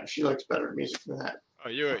 No, she likes better music than that. Oh,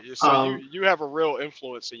 you have a real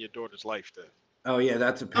influence in your daughter's life then. Oh yeah,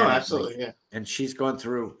 that's apparent. Oh, absolutely, yeah. And she's gone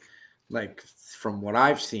through, like, from what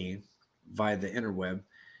I've seen, via the interweb.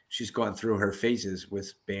 She's gone through her phases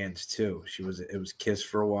with bands too. It was Kiss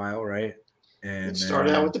for a while, right? And it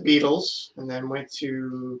started out with the Beatles, and then went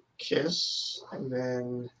to Kiss,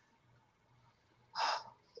 and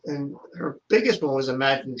her biggest one was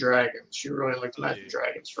Imagine Dragons. She really liked Imagine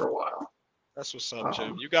Dragons for a while. That's what's up,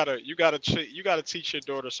 Jim. You gotta teach your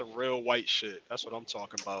daughter some real white shit. That's what I'm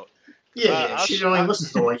talking about. Yeah, she only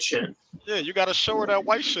listens to white shit. Yeah, you gotta show her that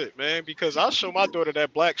white shit, man. Because I'll show my daughter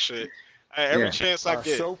that black shit every chance I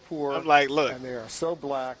get. So poor, I'm like, look, and they are so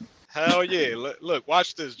black. Hell yeah! Look,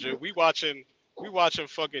 watch this, Jim. We watching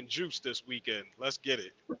fucking Juice this weekend. Let's get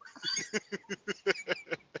it.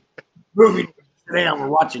 Movie. Today we're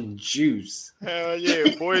watching Juice. Hell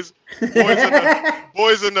yeah, boys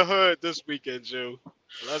in the hood this weekend, Jew.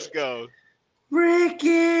 Let's go.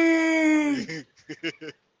 Ricky,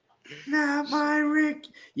 not my Rick.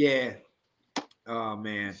 Yeah. Oh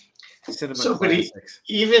man. Cinema classics.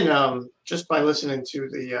 Even just by listening to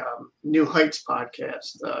the New Heights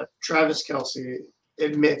podcast, Travis Kelce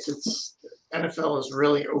admits NFL is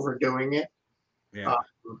really overdoing it. Yeah.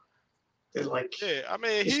 I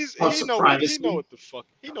mean, he know what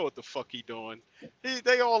the fuck he doing.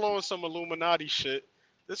 They all on some Illuminati shit.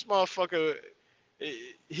 This motherfucker,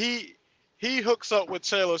 he hooks up with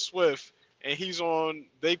Taylor Swift, and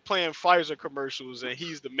they playing Pfizer commercials, and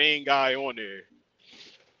he's the main guy on there.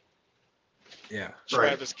 Yeah,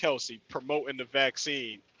 Travis Kelce promoting the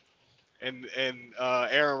vaccine, and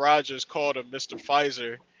Aaron Rodgers called him Mr.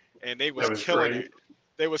 Pfizer, and they was killing it.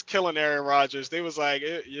 They was killing Aaron Rodgers. They was like,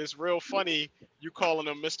 it's real funny you calling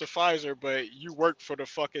him Mr. Pfizer, but you work for the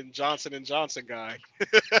fucking Johnson & Johnson guy.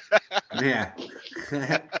 Yeah.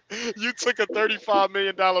 You took a $35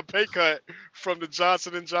 million pay cut from the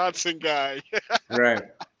Johnson & Johnson guy. Right.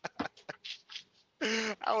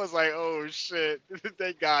 I was like, oh shit,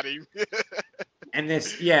 they got him. And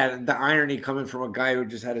the irony coming from a guy who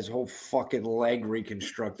just had his whole fucking leg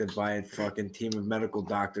reconstructed by a fucking team of medical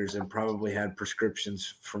doctors and probably had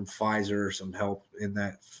prescriptions from Pfizer or some help in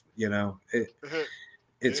that,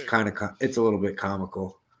 it's it's a little bit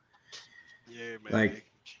comical. Yeah, man. Like,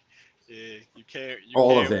 you can't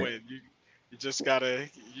win. You just gotta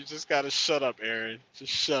shut up, Aaron.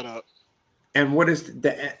 Just shut up. And what is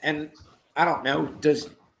and I don't know, is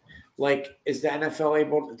the NFL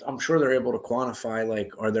able? I'm sure they're able to quantify.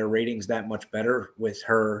 Are their ratings that much better with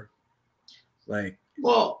her?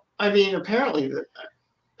 Well, I mean, apparently,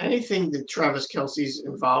 anything that Travis Kelce's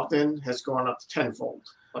involved in has gone up tenfold.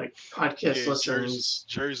 Like podcast listeners,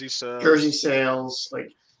 jersey sales,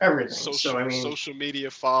 like everything. Social media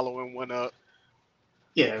following went up.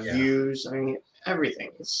 Yeah, views. I mean,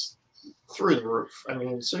 everything is through the roof. I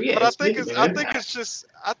mean, so yeah. But I think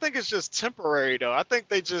it's just temporary though. I think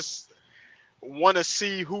they just want to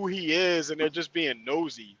see who he is, and they're just being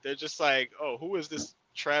nosy. They're just like, oh, who is this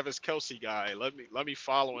Travis Kelce guy? Let me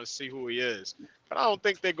follow and see who he is. But I don't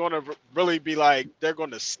think they're gonna really be like they're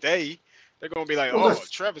gonna stay. They're gonna be like, oh,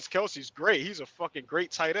 Travis Kelce's great. He's a fucking great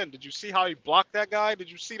tight end. Did you see how he blocked that guy? Did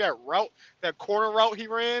you see that route, that corner route he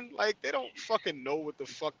ran? Like, they don't fucking know what the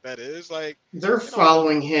fuck that is. Like, they're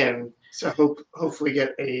following him to hopefully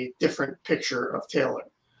get a different picture of Taylor.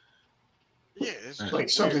 Yeah, like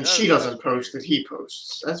something she doesn't post that he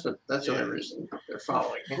posts. That's the only reason they're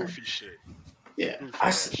following him. Goofy shit. Yeah,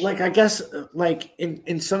 I guess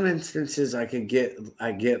in some instances I get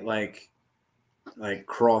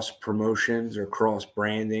cross promotions or cross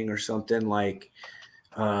branding or something like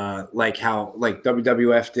how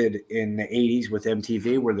WWF did in the 80s with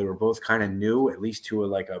MTV, where they were both kind of new, at least to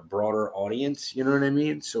a broader audience, you know what I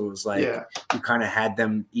mean? So it was you kind of had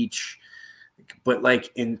them each, but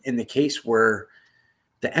in the case where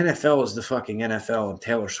the NFL is the fucking NFL and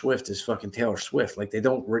Taylor Swift is fucking Taylor Swift, they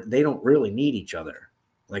don't really need each other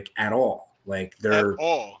at all. They're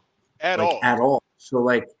at all. So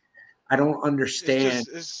I don't understand.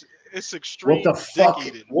 It's extreme. What the fuck?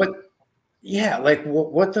 What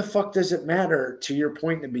the fuck does it matter? To your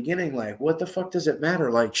point in the beginning, what the fuck does it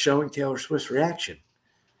matter? Showing Taylor Swift's reaction,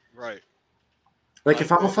 right?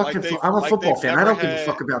 If I'm a football fan, I don't give a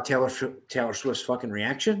fuck about Taylor Swift's fucking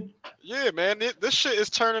reaction. Yeah, man, this shit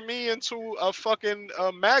is turning me into a fucking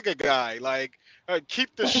MAGA guy.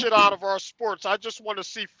 Keep this shit out of our sports. I just want to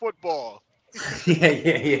see football.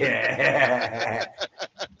 Yeah.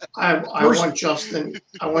 I want Justin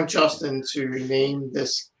to name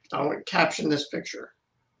this. I want caption this picture.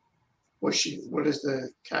 What is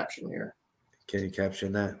the caption here? Can you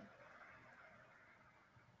caption that?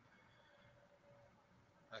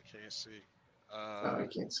 I can't see. I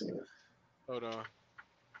can't see it. Hold on.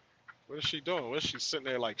 What is she doing? Was she sitting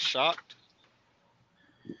there shocked?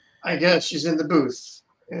 I guess she's in the booth.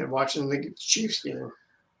 and watching the Chiefs game.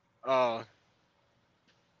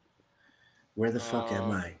 Where the fuck am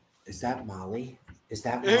I? Is that Molly? Is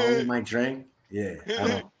that Molly my drink? Yeah. I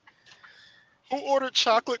don't. Who ordered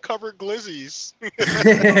chocolate covered glizzies?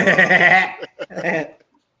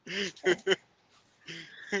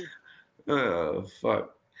 Oh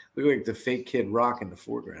fuck! Look like the fake Kid Rock in the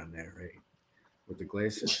foreground there, right? With the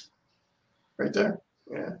glasses. Right there.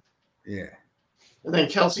 Yeah. Yeah. And then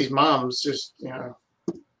Kelsey's mom's just,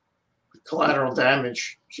 collateral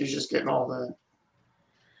damage. She's just getting all the.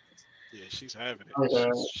 Yeah, she's having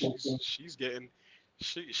it. She's getting.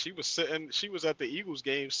 She was sitting. She was at the Eagles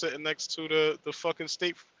game, sitting next to the fucking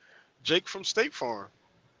Jake from State Farm.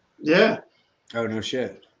 Yeah. Oh no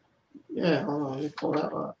shit. Yeah. Hold on. Let me pull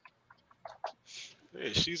that up. Yeah,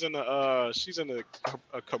 she's in a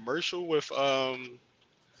commercial with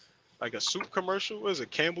like a soup commercial. What is it,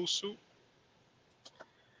 Campbell's soup?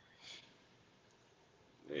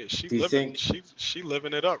 Yeah, she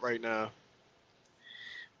living it up right now.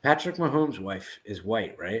 Patrick Mahomes' wife is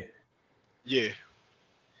white, right? Yeah.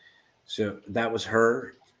 So that was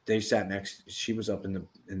her. They sat next. She was up in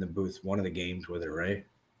the booth one of the games with her, right?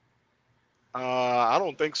 I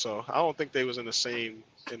don't think so. I don't think they was in the same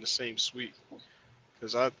suite.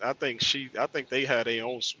 Because I think they had their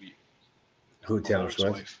own suite. Who, Taylor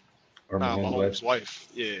Swift? Or Mahomes' wife.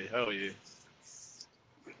 Yeah, hell yeah.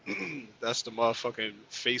 That's the motherfucking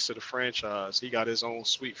face of the franchise. He got his own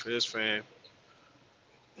suite for his fam.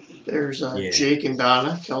 There's Jake and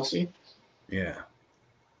Donna, Kelsey. Yeah.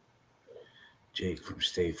 Jake from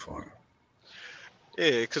State Farm.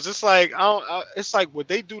 Yeah, because it's like it's like, would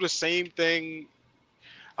they do the same thing?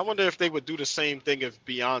 I wonder if they would do the same thing if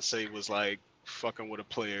Beyonce was like fucking with a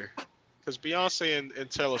player, because Beyonce and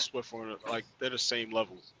Taylor Swift are like, they're the same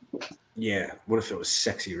level. Yeah. What if it was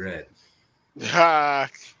Sexy Red? They had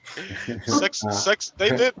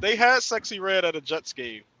Sexy Red at a Jets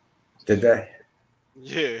game. Did they?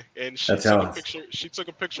 Yeah, and she took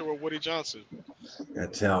a picture with Woody Johnson.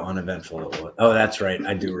 That's how uneventful it was. Oh, that's right.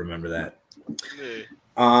 I do remember that.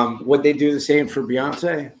 Yeah. Would they do the same for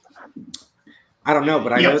Beyonce? I don't know,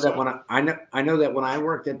 but I know that when I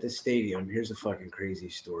worked at the stadium, here's a fucking crazy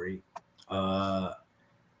story.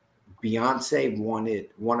 Beyonce wanted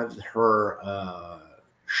one of her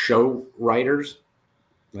show writers,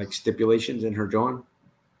 like stipulations in her drawing,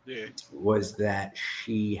 was that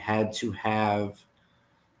she had to have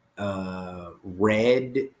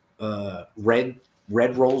red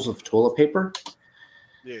rolls of toilet paper.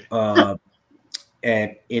 Yeah.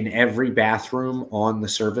 And in every bathroom on the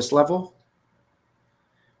service level.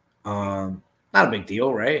 Not a big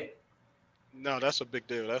deal, right? No, that's a big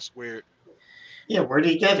deal. That's weird. Yeah, where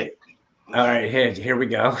did he get it? All right, here we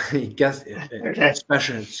go.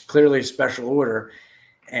 It's clearly a special order.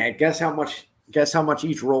 And guess how much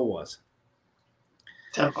each roll was?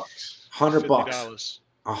 $10. $100.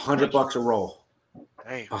 $100 a roll.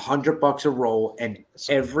 Damn. $100 a roll, and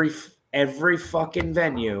every fucking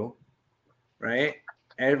venue, right?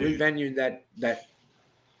 Every venue that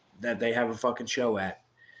they have a fucking show at,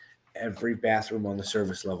 every bathroom on the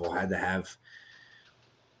service level had to have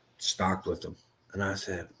stocked with them. And I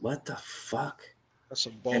said, "What the fuck?" That's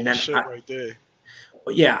some bullshit right there.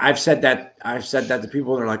 Yeah, I've said that to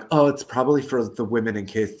people. They're like, "Oh, it's probably for the women in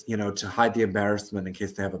case, to hide the embarrassment in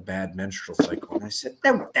case they have a bad menstrual cycle." And I said,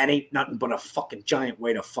 "That ain't nothing but a fucking giant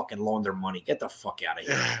way to fucking launder money. Get the fuck out of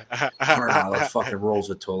here. $100 fucking rolls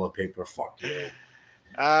of toilet paper. Fuck you."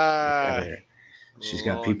 She's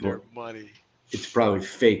got people. Money. It's probably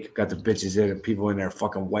fake. Got the bitches in it. People in there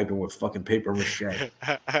fucking wiping with fucking paper mache.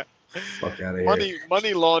 Fuck out of here.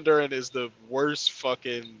 Money laundering is the worst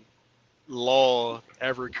fucking law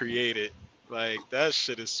ever created. Like, that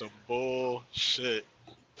shit is some bullshit.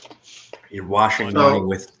 You're washing money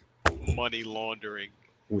with money laundering.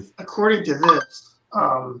 According to this,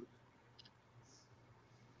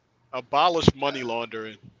 abolish money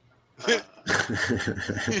laundering.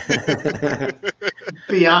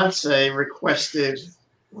 Beyonce requested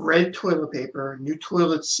red toilet paper, new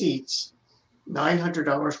toilet seats,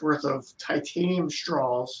 $900 worth of titanium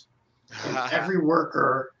straws, and every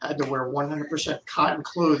worker had to wear 100% cotton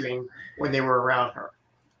clothing when they were around her.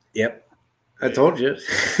 Yep. I told you. These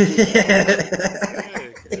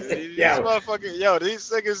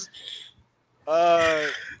niggas.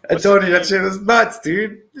 I told you that shit was nuts,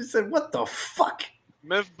 dude. I said, "What the fuck?"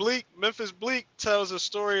 Memphis Bleak tells a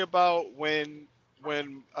story about when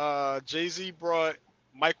Jay-Z brought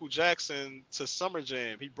Michael Jackson to Summer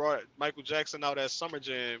Jam. He brought Michael Jackson out at Summer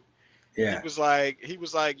Jam. Yeah. He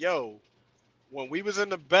was like, "Yo, when we was in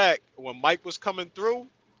the back, when Mike was coming through,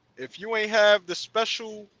 if you ain't have the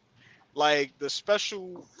special like the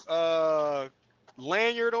special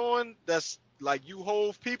lanyard on that's like you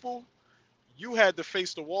hold people, you had to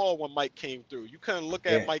face the wall when Mike came through. You couldn't look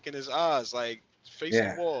at Yeah. Mike in his eyes. Like face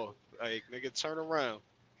Yeah. the wall. Like nigga, turn around.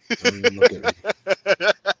 Don't even look at me.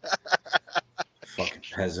 Fucking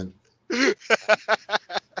peasant.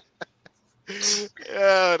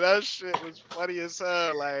 Yeah, that shit was funny as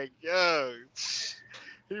hell. Like, yo,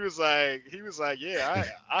 he was like, yeah,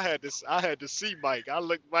 I had to see Mike. I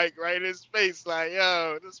looked Mike right in his face, like,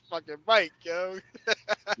 yo, this fucking Mike, yo.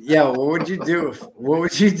 Yeah, what would you do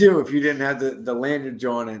if you didn't have the lanyard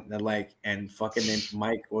on and fucking then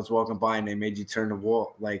Mike was walking by and they made you turn the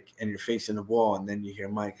wall and you're facing the wall and then you hear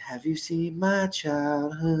Mike, have you seen my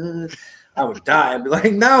childhood? I would die. I'd be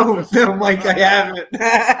like, no, Mike, I haven't.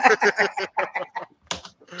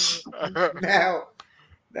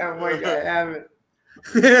 no, Mike, I haven't.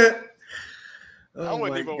 I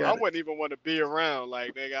wouldn't even want to be around.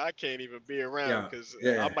 Like, nigga, I can't even be around because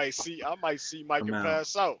I might see Mike and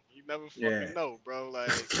pass out. You never fucking know, bro.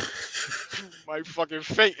 Like, might fucking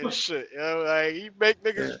faint and shit. You know, like he make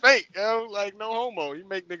niggas faint. You know, like no homo. He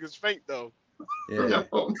make niggas faint though. Yeah.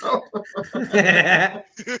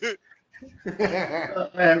 I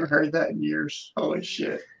haven't heard that in years. Holy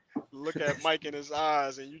shit. Look at Mike in his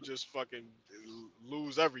eyes and you just fucking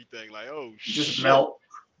lose everything. Like, oh shit. Just melt.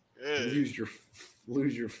 Yeah.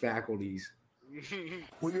 Lose your faculties.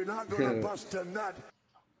 Well, you're not gonna bust a nut.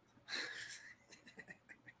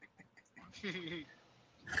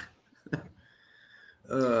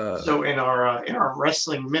 So in our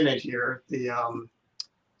wrestling minute here, the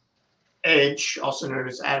Edge, also known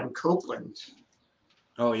as Adam Copeland.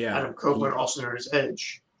 Oh yeah. Adam Copeland, also known as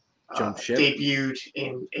Edge, debuted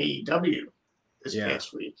in AEW this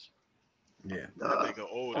past week. Yeah. That nigga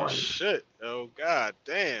old as shit. Oh god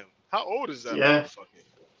damn. How old is that motherfucker?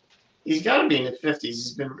 He's got to be in his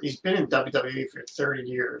 50s. He's been in WWE for 30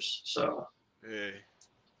 years. So. Yeah.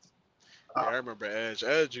 I remember Edge.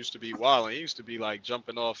 Edge used to be wild. He used to be like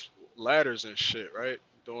jumping off ladders and shit, right?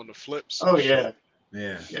 Doing the flips. Oh yeah.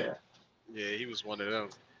 Yeah. Yeah. Yeah, he was one of them.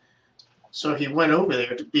 So he went over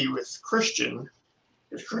there to be with Christian,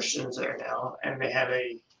 because Christian's there now, and they had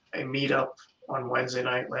a meetup on Wednesday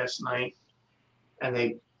night last night, and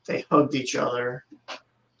they hugged each other,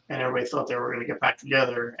 and everybody thought they were going to get back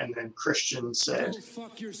together, and then Christian said, "Go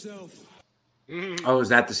fuck yourself." Oh, is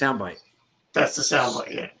that the soundbite? That's the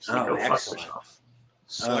soundbite, yeah. So go fuck excellent. yourself.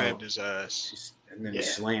 Slammed his ass. And then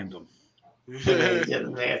slammed him.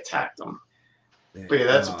 And they attacked him. But yeah,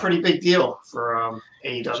 that's a pretty big deal for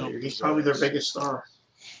AEW. He's probably their biggest star.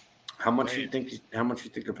 How much do you think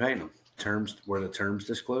they're paying him? Were the terms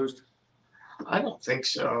disclosed? I don't think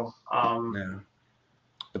so. No.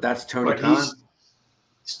 But that's Tony Khan.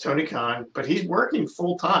 He's Tony Khan, but he's working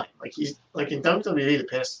full time. Like he's like in WWE the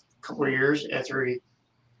past couple of years after he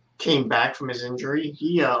came back from his injury.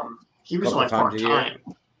 He was on part time.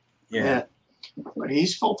 Yeah. But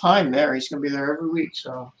he's full time there. He's gonna be there every week.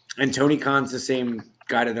 So. And Tony Khan's the same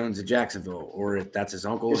guy that owns the Jacksonville, or that's his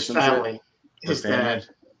uncle his or something. Family. His dad.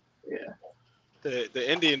 Yeah.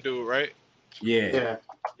 The Indian dude, right? Yeah.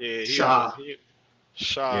 Yeah. Shaw.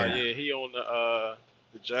 He owned the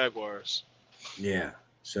Jaguars. Yeah.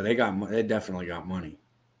 So they definitely got money.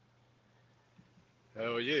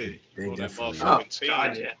 Hell yeah. They definitely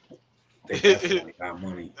God, yeah. They definitely got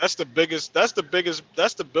money. That's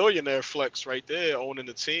the billionaire flex right there, owning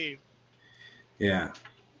the team. Yeah.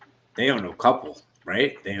 They own a couple,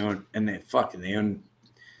 right? They own the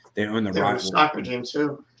soccer team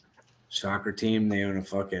too. Soccer team. They own a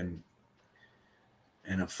fucking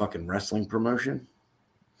wrestling promotion.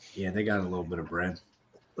 Yeah, they got a little bit of bread.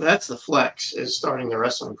 Well, that's the flex, is starting the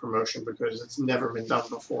wrestling promotion because it's never been done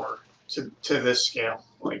before to this scale.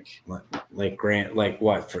 For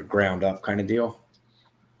ground up kind of deal.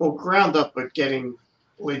 Well, ground up, but getting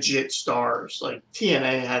legit stars. Like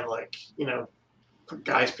TNA had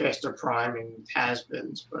guys past their prime and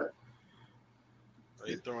has-beens, but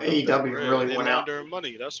AEW really went out. Their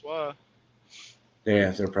money. That's why.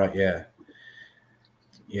 Yeah, they're probably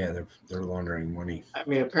they're laundering money. I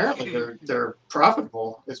mean, apparently they're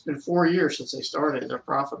profitable. It's been 4 years since they started. They're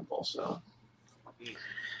profitable. So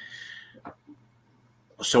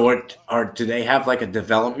do they have like a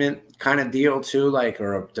development kind of deal too,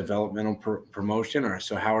 or a developmental promotion, or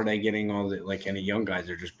so how are they getting all the any young guys?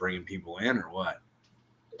 They're just bringing people in, or what?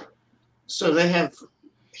 So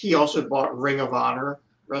he also bought Ring of Honor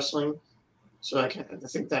Wrestling. So I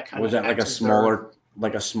think that kind was of that like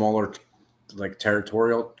a smaller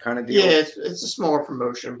territorial kind of deal? Yeah, it's a smaller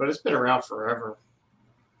promotion, but it's been around forever.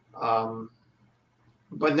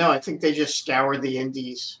 But no, I think they just scoured the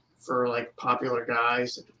indies for like popular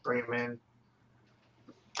guys that bring them in.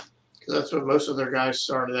 Because that's what most of their guys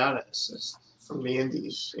started out as, is from the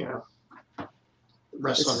indies, you know,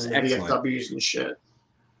 wrestling in the VFWs and shit.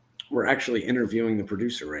 We're actually interviewing the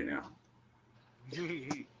producer right now.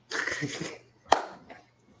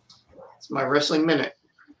 It's my wrestling minute.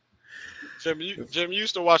 Jim, you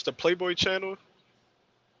used to watch the Playboy channel?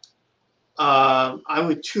 I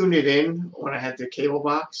would tune it in when I had the cable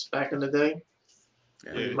box back in the day.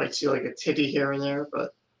 Yeah. You might see like a titty here and there,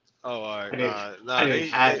 but I didn't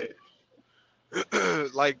have it.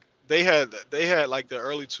 Like they had like the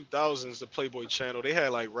early 2000s, the Playboy channel. They had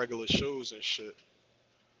like regular shows and shit.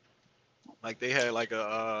 Like they had like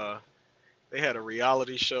a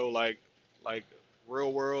reality show like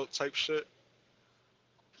Real World type shit.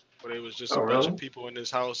 Where it was just a bunch of people in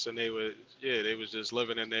this house and they was just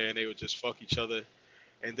living in there and they would just fuck each other.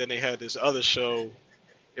 And then they had this other show.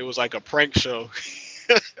 It was like a prank show.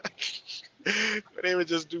 They would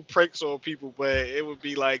just do pranks on people, but it would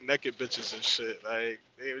be like naked bitches and shit. Like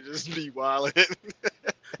they would just be wilding.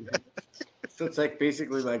 So it's like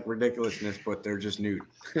basically like ridiculousness, but they're just nude.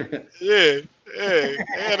 Yeah. They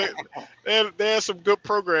had some good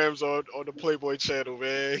programs on the Playboy channel,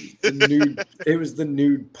 man. It was the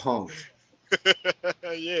nude punk.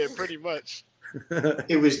 Yeah, pretty much.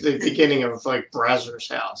 It was the beginning of like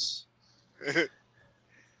Brazzers' house.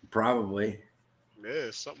 Probably.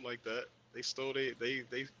 Yeah, something like that. They stole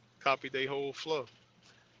they copied their whole flow.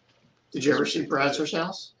 Did you ever see Brazzers'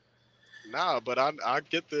 house? Nah, but I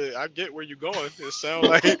get where you're going. It sound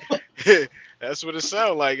like that's what it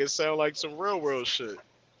sound like. It sound like some real world shit.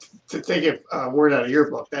 To take a word out of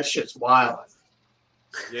your book, that shit's wild.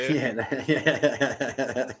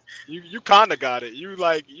 Yeah. You kind of got it. You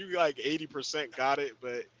like 80% got it,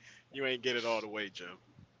 but you ain't get it all the way, Jim.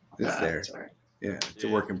 It's there. Right. Yeah, it's a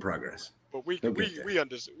work in progress. But we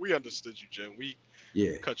understood you, Jim. We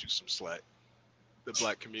cut you some slack. The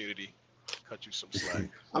black community cut you some slack.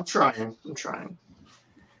 I'm trying.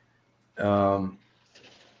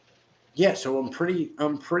 Yeah, so I'm pretty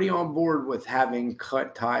on board with having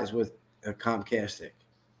cut ties with a Comcastic.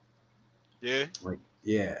 Yeah. Like,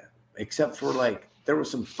 yeah. Except for like there was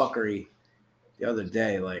some fuckery the other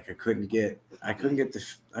day. Like I couldn't get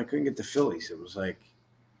the Phillies. It was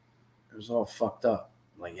all fucked up.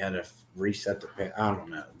 Like you had to reset the pin. I don't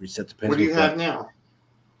know. Reset the pin. What do you have now?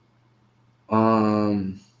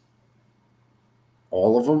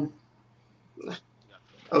 All of them.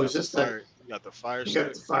 Oh, is this fire? You got the fire stick. You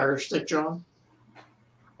got the fire stick, John?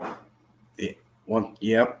 Yeah. One.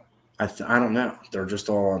 Yep. I don't know. They're just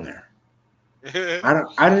all on there.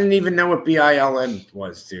 I didn't even know what BILN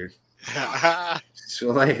was, dude.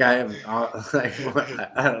 So like I have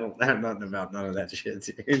I don't have nothing about none of that shit,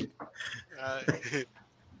 dude. I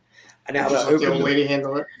know how to open the way to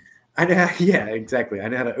handle it. Yeah, exactly. I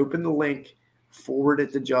know how to open the link, forward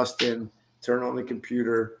it to Justin, turn on the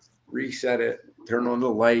computer, reset it, turn on the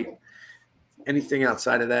light. Anything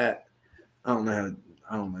outside of that, I don't know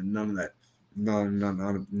none of that.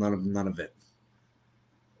 None of it.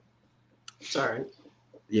 It's all right.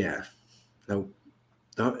 Yeah. Nope.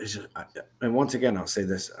 And once again, I'll say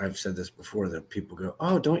this. I've said this before that people go,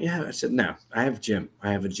 "Oh, don't you have?" I said, "No, I have gym.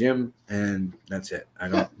 I have a gym, and that's it. I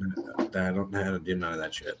don't know how to do none of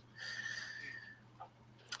that shit."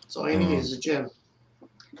 So all you need is a gym.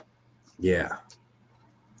 Yeah.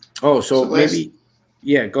 Oh, so maybe.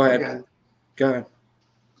 Yeah. Go ahead. Go ahead.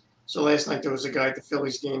 So last night there was a guy at the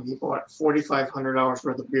Phillies game. He bought $4,500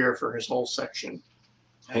 worth of beer for his whole section.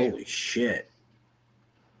 Holy shit!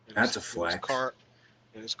 That's a flex.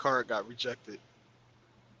 His card got rejected.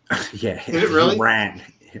 Yeah. Did it really? Ran.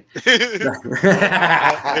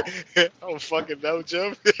 I don't fucking know,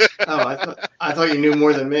 Jim. Oh, I thought you knew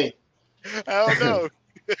more than me. I don't know.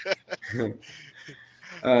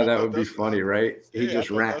 That would be funny, right? He just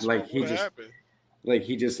ran he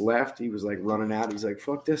just left. He was like running out. He's like,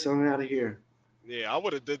 "Fuck this! I'm out of here." Yeah, I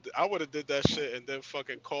would have did that shit and then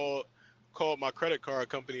fucking called my credit card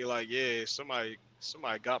company like, yeah, somebody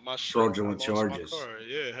got my shit. Fraudulent charges.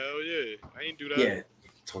 Yeah, hell yeah. I ain't do that. Yeah,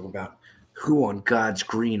 talk about who on God's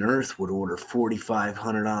green earth would order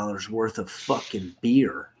 $4,500 worth of fucking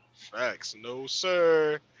beer. Facts, no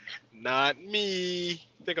sir, not me.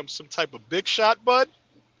 Think I'm some type of big shot, bud?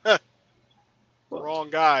 Huh. Wrong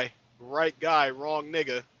guy, right guy, wrong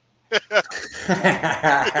nigga.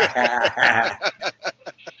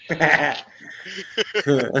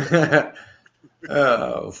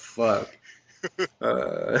 Oh fuck.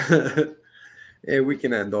 Yeah, we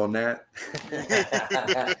can end on that.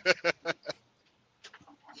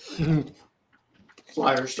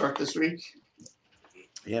 Flyers start this week.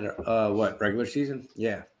 Yeah, what, regular season?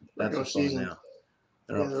 Yeah. That's what's on season. now.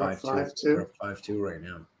 They're Yeah, up they're up 5-2. 5-2. They're up 5-2 right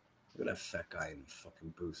now. Look at that fat guy in the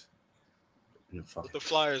fucking booth. What the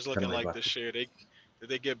Flyers looking like this year? Did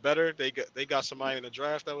they get better? They got somebody in the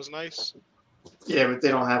draft that was nice. Yeah, but they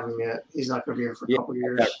don't have him yet. He's not going to be here for a couple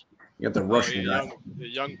years. You got the Russian guy. The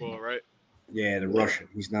young boy, right? Yeah, the Russian.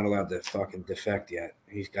 He's not allowed to fucking defect yet.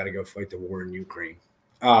 He's got to go fight the war in Ukraine.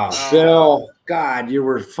 Bill, God, you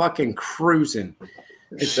were fucking cruising.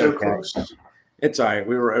 It's so okay. close. It's all right.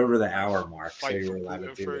 We were over the hour mark, so Fight you for were allowed to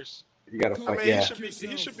Putin do first. it. You got to fight. I mean, Yeah,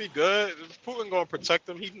 he should be good. Putin gonna protect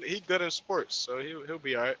him. He good in sports, so he'll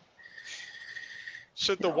be all right.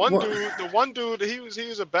 Shit, the one dude, he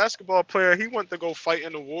was a basketball player. He went to go fight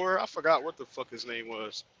in the war. I forgot what the fuck his name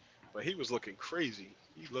was, but he was looking crazy.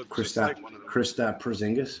 He looked just like one of them. Kristaps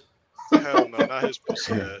Porzingis. Hell no, not his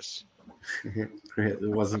pussy ass. It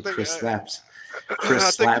wasn't Chris Slaps.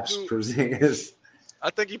 Chris Slaps Porzingis. I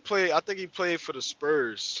think he played for the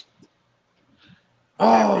Spurs.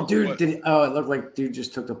 Oh, dude! It looked like dude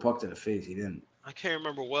just took the puck to the face. He didn't. I can't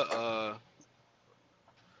remember what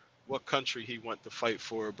country he went to fight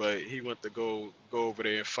for, but he went to go over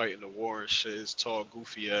there and fight in the war and shit. His tall,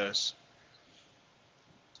 goofy ass.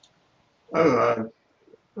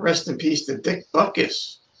 Rest in peace to Dick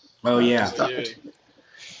Butkus. Oh yeah.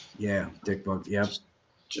 Yeah, Dick Buck. Yep.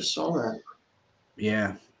 Just saw that.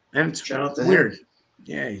 Yeah, and it's weird.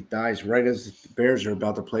 Yeah, he dies right as the Bears are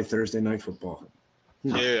about to play Thursday night football.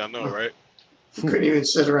 Yeah, I know, right? He couldn't even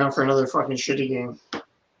sit around for another fucking shitty game.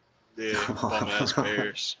 Yeah, bum ass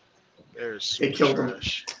Bears. Bears. They killed him.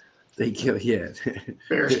 They killed. Yeah.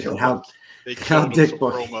 Bears killed him. They killed him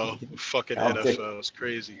for promo. Fucking NFL. It's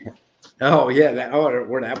crazy. Oh yeah,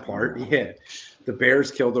 or that part. Yeah, the Bears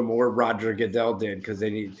killed him, or Roger Goodell did, because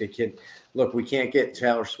they can't. Look, we can't get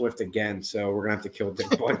Taylor Swift again, so we're gonna have to kill Dick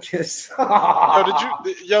Butkus.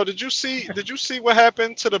 Did you see what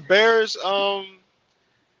happened to the Bears?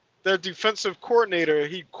 Their defensive coordinator,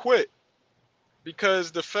 he quit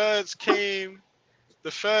because the feds came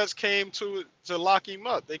to lock him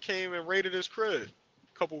up. They came and raided his crib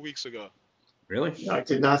a couple weeks ago. Really? No, I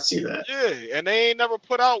did not see that. Yeah, and they ain't never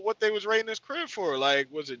put out what they was raiding his crib for. Like,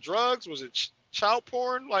 was it drugs? Was it child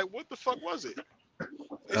porn? Like, what the fuck was it?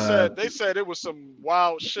 They said it was some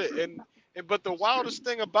wild shit. But the wildest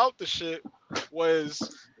thing about the shit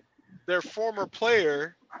was their former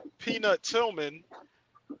player, Peanut Tillman,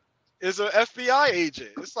 is an FBI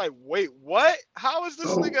agent. It's like, wait, what? How is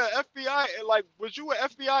this nigga FBI? Like, was you an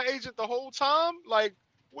FBI agent the whole time? Like,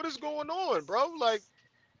 what is going on, bro? Like,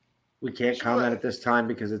 we can't comment at this time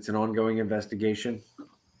because it's an ongoing investigation.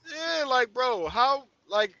 Yeah, like, bro, how,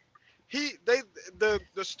 like, the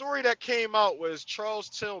story that came out was Charles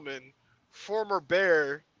Tillman, former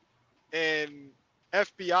Bear and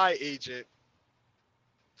FBI agent,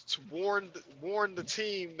 warned the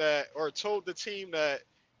team told the team that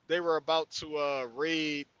they were about to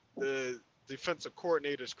raid the defensive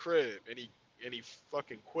coordinator's crib, and he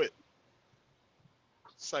fucking quit.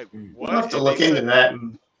 It's like, what? We'll have to look into that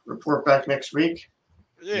and report back next week.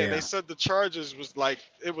 Yeah, they said the charges was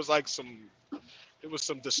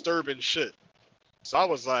some disturbing shit. So I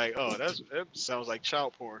was like, oh, that sounds like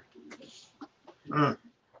child porn.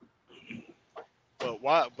 But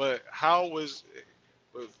why? But how was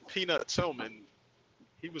Peanut Tillman?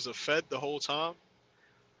 He was a Fed the whole time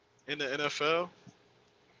in the NFL.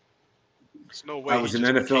 There's no way. I was an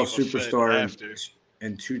NFL superstar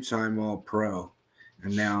and two-time All-Pro,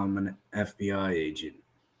 and now I'm an FBI agent.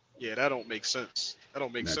 Yeah, that don't make sense. That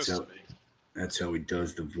don't make sense to me. That's how he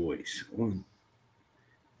does the voice.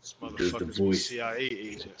 This motherfucker's with CIA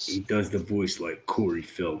agents. He does the voice like Corey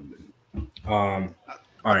Feldman. All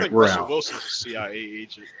I right, think we're Russell out. Wilson's a CIA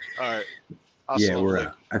agent. All right. We're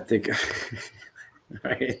out. I think. All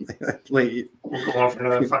right. Late. We'll go on for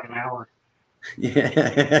another fucking hour.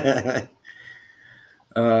 Yeah.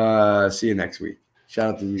 See you next week.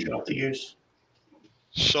 Shout out to you. Shout out to you.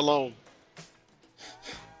 Shalom.